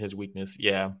guys have been his weakness."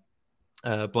 Yeah.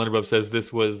 Blunderbub says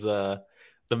this was the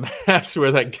match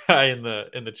where that guy in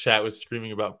the chat was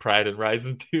screaming about Pride and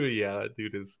Ryzen 2. Yeah, that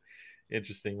dude is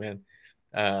interesting, man.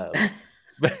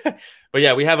 But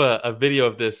yeah, we have a video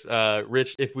of this.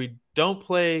 Rich, if we don't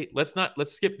play, let's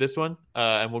skip this one,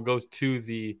 and we'll go to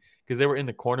because they were in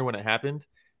the corner when it happened.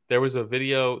 There was a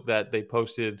video that they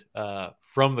posted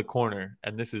from the corner,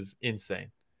 and this is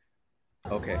insane.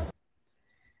 Okay.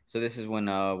 So this is when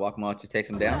Wakamatsu takes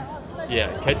him down?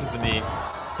 Yeah, catches the knee,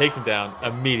 takes him down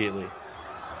immediately.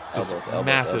 Elbows,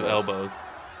 massive elbows.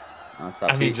 And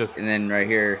then right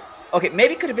here. Okay,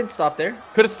 maybe could have been stopped there.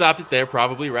 Could have stopped it there,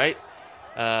 probably, right?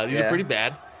 These are pretty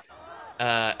bad.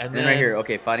 And then right here,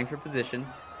 okay, fighting for position,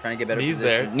 trying to get better knees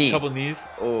position. There, a couple knees.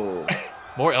 Oh.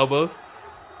 More elbows.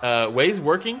 Wei's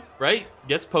working, right?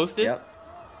 Gets posted. Yep.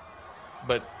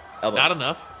 But elbows. Not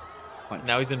enough. Punch.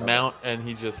 Now he's in mount, and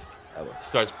he just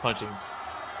starts punching.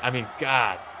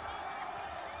 God.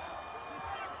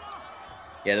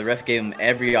 Yeah, the ref gave him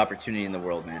every opportunity in the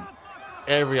world, man.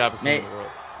 Every opportunity in the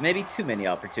world. Maybe too many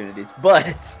opportunities, but...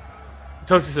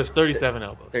 Toasty says 37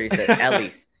 elbows. 37, at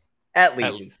least.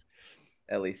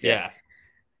 At least, yeah.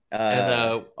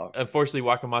 And unfortunately,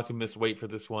 Wakamatsu missed weight for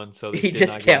this one, so he did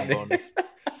not get a bonus.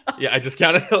 Yeah, I just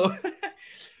counted.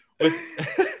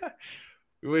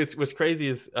 What's crazy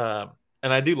is,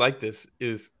 and I do like this,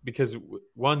 is because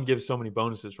one gives so many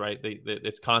bonuses, right?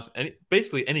 It's constant.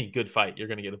 Basically, any good fight, you're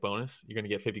going to get a bonus. You're going to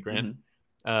get 50 grand.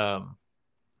 Mm-hmm.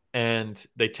 And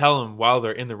they tell him while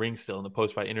they're in the ring still in the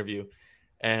post-fight interview.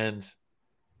 And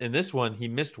in this one, he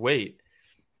missed weight.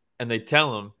 And they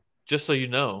tell him, just so you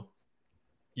know,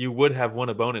 you would have won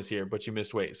a bonus here, but you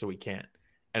missed weight, so we can't.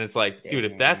 And it's like, dude,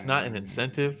 if that's not an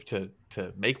incentive to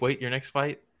make weight your next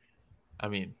fight,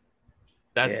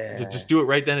 that's to just do it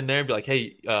right then and there and be like,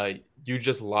 hey, you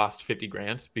just lost 50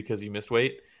 grand because you missed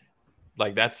weight.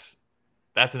 Like that's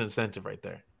an incentive right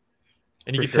there.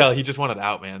 And you can tell he just wanted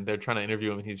out, man. They're trying to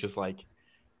interview him, and he's just like,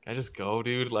 "Can I just go,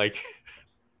 dude?" Like,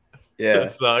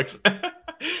 that sucks.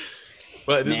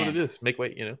 But it is what it is. Make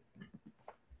weight,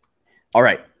 All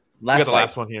right,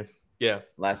 last one here. Yeah,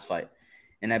 last fight.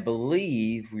 And I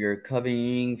believe we are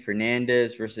covering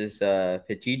Fernandez versus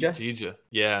Pachija. Pachija,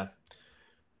 yeah.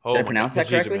 Oh, did I pronounce that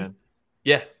correctly? Man.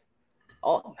 Yeah.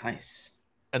 Oh, nice.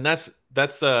 And this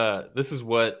is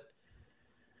what.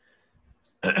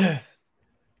 How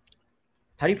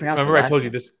do you pronounce it? Remember, I told you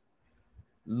this.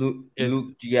 Luke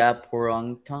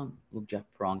Japorongtong.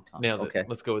 Nailed it. Okay.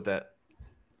 Let's go with that.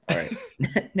 All right.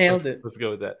 Nailed it. Let's go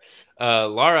with that.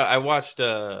 Lara, I watched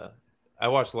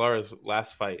Lara's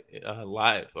last fight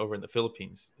live over in the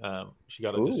Philippines. She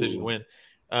got a decision win.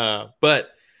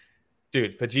 But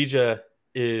dude, Pachija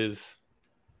is.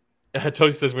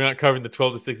 Toshi says we're not covering the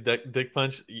 12-6 dick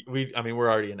punch. We're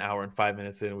already an hour and 5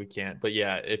 minutes in, and we can't. But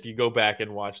yeah, if you go back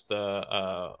and watch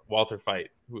the Walter fight,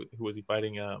 who was he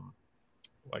fighting?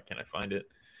 Why can't I find it?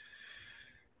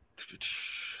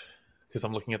 Because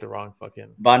I'm looking at the wrong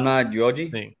fucking Banma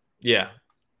Dioji thing. Yeah,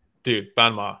 dude,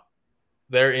 Banma.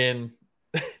 They're in.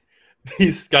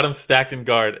 He's got him stacked in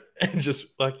guard, and just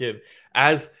fucking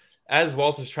as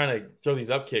Walter's trying to throw these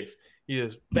up kicks, he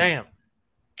just bam.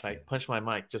 Like punch my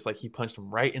mic, just like he punched him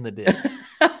right in the dick.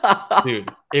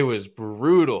 Dude, it was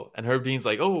brutal. And Herb Dean's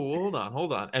like, oh,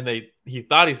 hold on. And he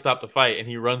thought he stopped the fight, and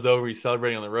he runs over, he's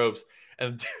celebrating on the ropes.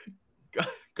 And dude,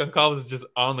 Goncalves is just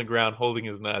on the ground holding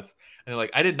his nuts. And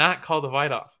like, I did not call the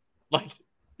fight off. Like,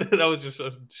 that was just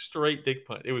a straight dick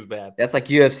punch. It was bad. That's like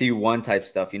UFC 1 type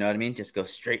stuff, you know what I mean? Just go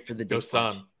straight for the dick punch.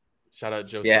 Son. Shout out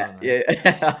Joe Son.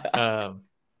 Yeah.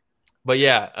 But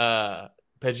yeah,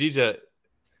 Pachija,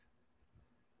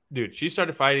 dude, she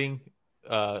started fighting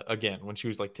again when she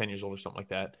was like 10 years old or something like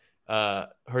that.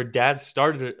 Her dad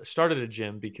started a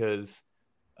gym because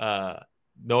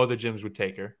no other gyms would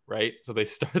take her, right? So they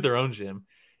started their own gym.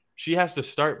 She has to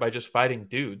start by just fighting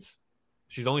dudes.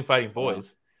 She's only fighting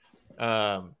boys.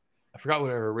 I forgot what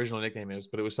her original nickname is,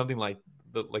 but it was something like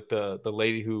the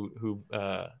lady who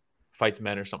fights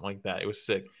men or something like that. It was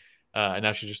sick. And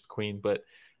now she's just the queen. But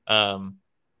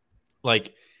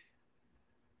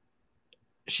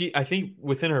I think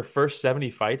within her first 70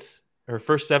 fights, her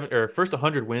first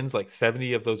 100 wins, like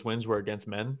 70 of those wins were against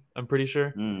men. I'm pretty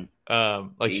sure.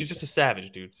 She's just a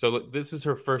savage, dude. So this is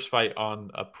her first fight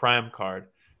on a prime card.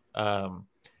 Look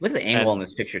at the angle on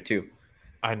this picture too.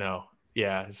 I know.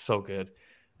 Yeah, it's so good.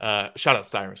 Shout out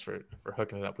Cyrus for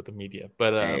hooking it up with the media.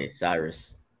 But hey,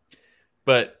 Cyrus.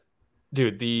 But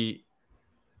dude,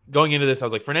 going into this, I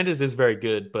was like, Fernandez is very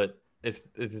good, but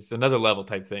it's another level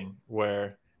type thing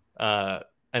where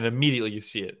and immediately you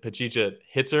see it. Pachija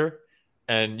hits her,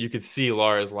 and you could see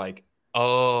Lara's like,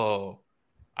 oh,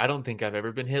 I don't think I've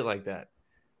ever been hit like that.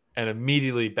 And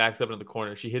immediately backs up into the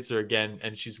corner. She hits her again,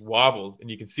 and she's wobbled, and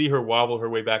you can see her wobble her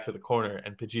way back to the corner,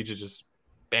 and Pachija just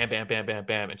bam, bam, bam, bam,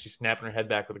 bam, and she's snapping her head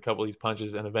back with a couple of these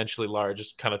punches, and eventually Lara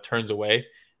just kind of turns away,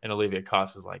 and Olivia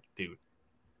Costa is like, dude,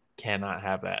 cannot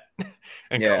have that,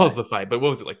 and calls the fight. But what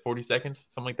was it, like 40 seconds,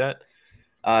 something like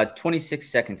that? 26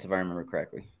 seconds, if I remember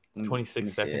correctly.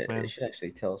 26 seconds, man. It should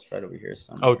actually tell us right over here.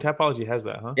 Somewhere. Oh, Tapology has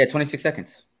that, huh? Yeah, 26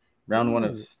 seconds. Round 1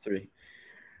 of 3.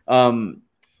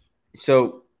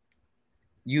 So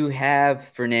you have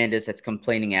Fernandez that's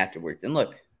complaining afterwards. And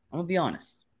look, I'm going to be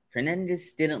honest.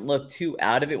 Fernandez didn't look too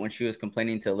out of it when she was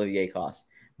complaining to Olivier Coste.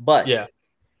 But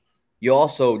you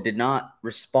also did not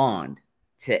respond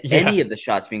to any of the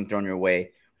shots being thrown your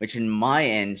way, which in my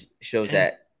end shows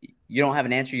that you don't have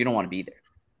an answer. You don't want to be there.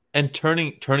 And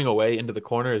turning away into the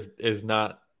corner is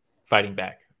not fighting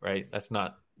back, right? That's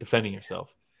not defending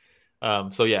yourself.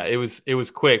 So yeah, it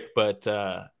was quick, but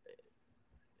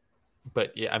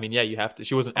yeah, I mean, yeah, you have to.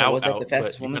 She wasn't out. Was that the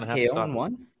fastest woman's KO in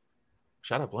one?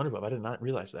 Shout out Blunderbuff. I did not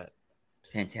realize that.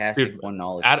 Fantastic. Dude, one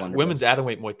knowledge. Women's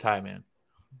atomweight Muay Thai, man.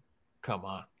 Come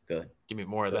on. Good. Give me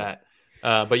more of that.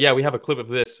 But yeah, we have a clip of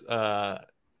this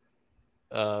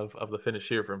of the finish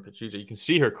here from Pachija. You can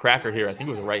see her cracker here. I think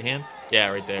it was a right hand.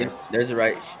 Yeah, right there. Yep, there's a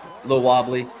right. A little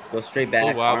wobbly. Goes straight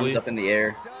back. Arms up in the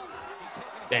air.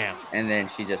 Bam. And then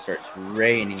she just starts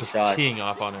raining shots. Just teeing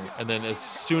off on her. And then as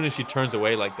soon as she turns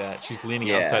away like that, she's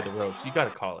leaning outside the ropes. You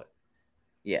got to call it.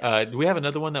 Yeah. Do we have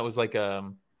another one that was like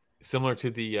similar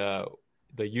to the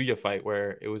Yuya fight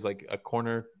where it was like a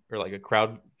corner or like a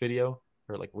crowd video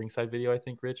or like ringside video, I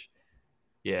think, Rich?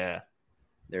 Yeah.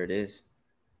 There it is.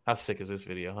 How sick is this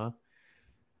video, huh?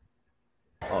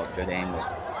 Oh, good angle.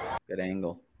 Good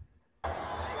angle.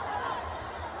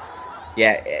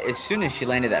 Yeah, as soon as she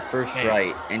landed that first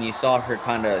right, and you saw her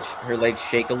her legs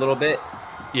shake a little bit.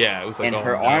 Yeah, it was like, and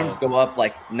her arms go up,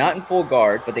 like not in full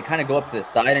guard, but they kind of go up to the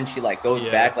side, and she like goes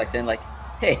back, like saying, like,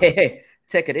 "Hey,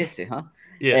 take it easy, huh?"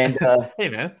 Yeah. And hey,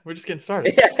 man, we're just getting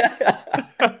started.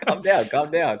 Calm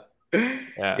down.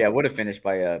 Yeah, what a finish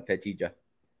by Pachija.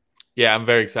 Yeah, I'm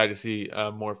very excited to see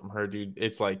more from her, dude.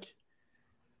 It's like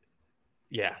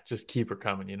yeah, just keep her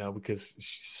coming, because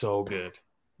she's so good,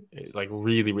 like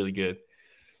really, really good.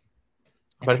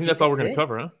 But I think that's all we're going to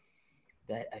cover, huh?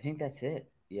 I think that's it.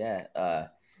 Yeah.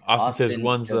 Austin says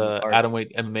one's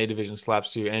atomweight MMA division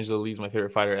slaps too. Angela Lee's my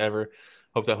favorite fighter ever.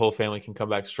 Hope that whole family can come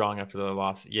back strong after the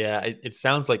loss. Yeah, it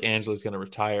sounds like Angela's going to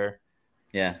retire.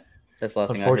 Yeah, that's the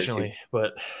last thing I heard too.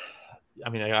 But I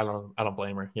mean, I don't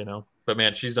blame her, But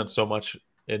man, she's done so much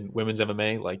in women's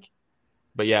MMA.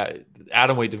 But yeah, the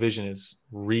atomweight division is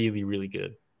really, really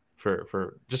good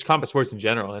for just combat sports in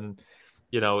general. And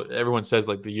everyone says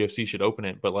like the UFC should open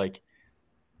it, but like,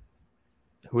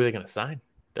 who are they going to sign?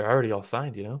 They're already all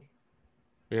signed,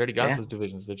 We already got those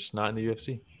divisions. They're just not in the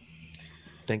UFC.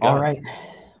 Thank God. All right.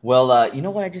 Well, you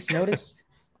know what I just noticed?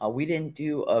 We didn't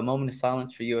do a moment of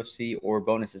silence for UFC or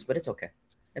bonuses, but it's okay.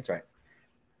 It's right.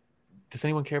 Does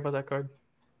anyone care about that card?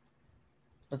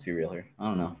 Let's be real here. I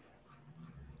don't know.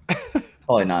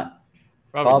 Probably not.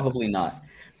 Probably not.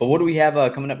 But what do we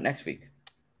have coming up next week?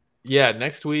 Yeah,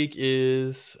 next week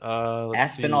is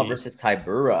Aspinall versus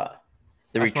Tybura.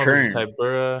 The return.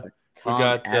 Tybura. We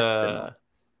got. I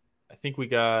think we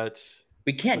got.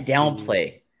 We can't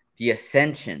downplay the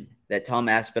ascension that Tom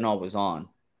Aspinall was on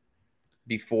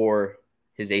before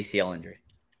his ACL injury.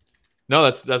 No,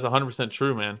 that's 100%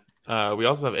 true, man. We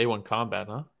also have A1 Combat,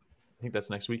 huh? I think that's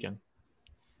next weekend.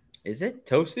 Is it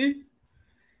Toasty?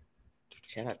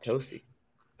 Shout out Toasty.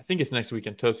 I think it's next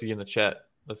weekend. Toasty in the chat.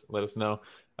 Let us know.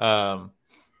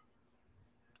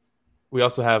 We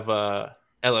also have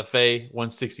LFA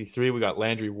 163. We got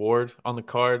Landry Ward on the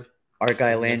card. Our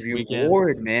guy Landry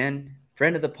Ward, man.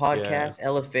 Friend of the podcast,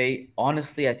 LFA.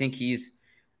 Honestly, I think he's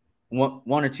one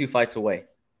or two fights away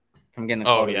from getting the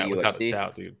call to the UFC. Without a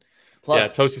doubt, dude.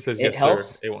 Plus, Toasty says yes,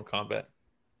 helps, sir. A1 Combat.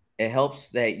 It helps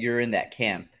that you're in that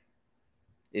camp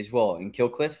as well in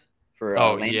Killcliff for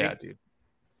Landry. Yeah, dude.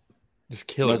 Just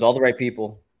kill it. Knows all the right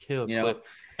people. Kill Cliff.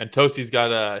 And Toasty's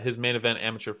got his main event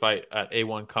amateur fight at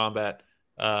A1 Combat.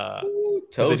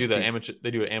 They do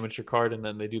an amateur card and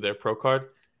then they do their pro card.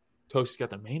 Toasty's got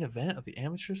the main event of the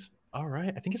amateurs. All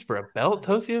right. I think it's for a belt,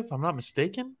 Toasty, if I'm not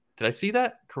mistaken. Did I see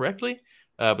that correctly?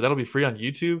 But that'll be free on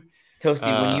YouTube.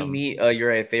 Toasty, when you meet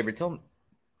Uriah Faber,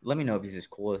 let me know if he's as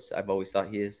cool as I've always thought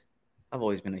he is. I've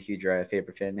always been a huge Uriah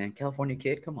Faber fan, man. California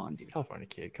kid, come on, dude. California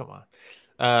kid, come on.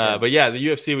 But yeah, the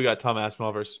UFC, we got Tom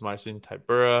Aspinall versus Marcin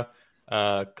Tybura.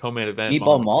 Co-main event.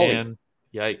 Meatball Molly.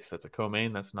 Yikes, that's a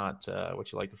co-main. That's not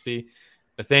what you like to see.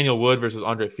 Nathaniel Wood versus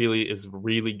Andre Fili is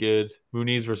really good.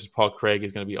 Muniz versus Paul Craig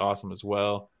is going to be awesome as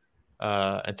well.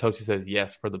 And Toasty says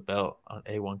yes for the belt on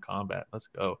A1 Combat. Let's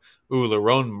go. Ooh,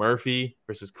 Lerone Murphy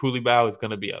versus Coulibaugh is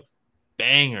going to be a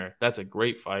banger. That's a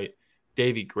great fight.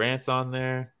 Davey Grant's on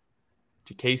there.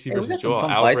 Jacasey versus Joel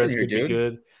Alvarez could be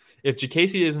good. If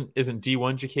Jacasey isn't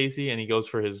D1 Jacasey and he goes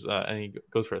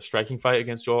for a striking fight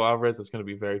against Joel Alvarez, that's going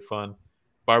to be very fun.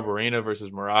 Barberena versus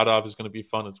Muradov is going to be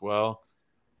fun as well.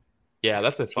 Yeah,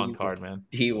 that's a fun card, man.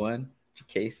 D1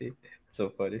 Jacasey. So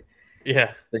funny.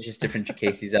 Yeah. There's just different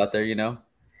Jacaseys out there, Yeah,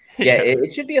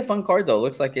 it should be a fun card, though.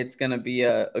 Looks like it's going to be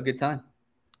a good time.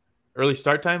 Early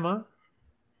start time, huh?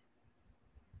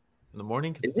 In the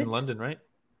morning? Because it's in London, right?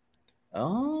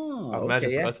 Oh, I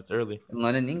imagine for us it's early. In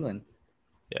London, England.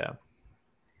 Yeah.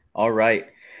 All right.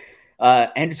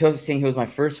 Andrew Toast is saying he was my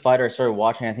first fighter I started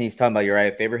watching. I think he's talking about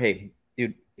Uriah Faber. Hey,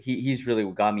 dude, he's really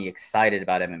got me excited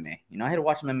about MMA. I had to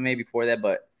watch some MMA before that,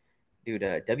 but dude,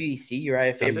 WEC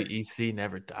Uriah Faber. WEC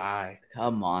never die.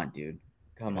 Come on, dude.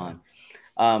 Come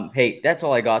on. Hey, that's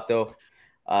all I got though.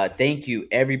 Thank you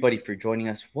everybody for joining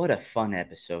us. What a fun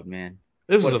episode, man.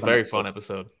 This was a very fun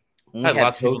episode. I had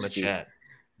lots of people in the chat.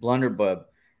 Blunderbub,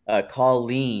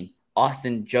 Colleen,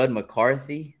 Austin Judd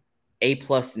McCarthy, A+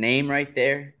 name right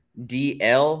there.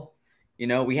 DL.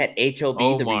 We had HOB,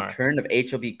 Omar. The return of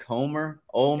HOB Comer.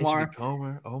 Omar.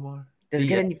 Does it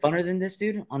get any funner than this,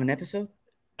 dude, on an episode?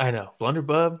 I know.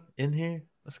 Blunderbub in here.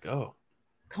 Let's go.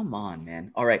 Come on,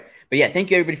 man. All right. But yeah, thank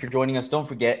you everybody for joining us. Don't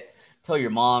forget, tell your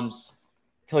moms,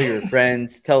 tell your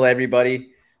friends, tell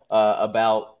everybody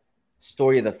about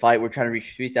Story of the Fight. We're trying to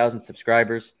reach 3,000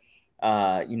 subscribers.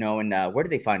 And where do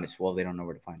they find us? Well, they don't know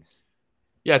where to find us.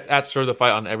 Yeah, it's at Story of the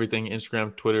Fight on everything: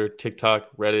 Instagram, Twitter, TikTok,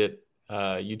 Reddit,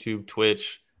 YouTube,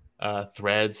 Twitch,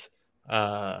 Threads.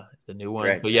 It's the new one.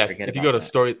 Threads, but yeah, if you go to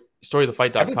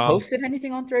storyofthefight.com. Have you posted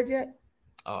anything on Threads yet?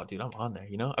 Oh, dude, I'm on there.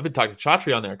 I've been talking to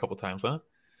Chatri on there a couple times, huh?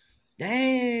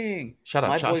 Dang. Shout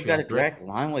out Chatri. My boy's got a direct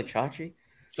line with Chatri.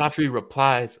 Chatri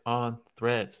replies on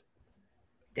Threads.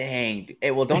 Dang. Hey,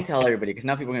 well, don't tell everybody because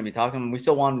now people are going to be talking. We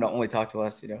still want them to only talk to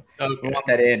us, Okay.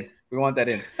 We want that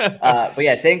in. But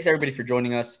yeah, thanks everybody for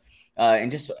joining us.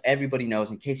 And just so everybody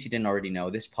knows, in case you didn't already know,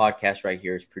 this podcast right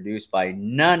here is produced by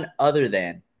none other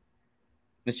than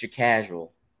Mr.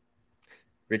 Casual,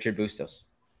 Richard Bustos.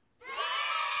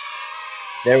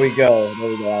 There we go. All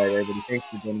right, everybody. Thanks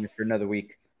for joining us for another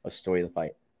week of Story of the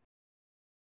Fight.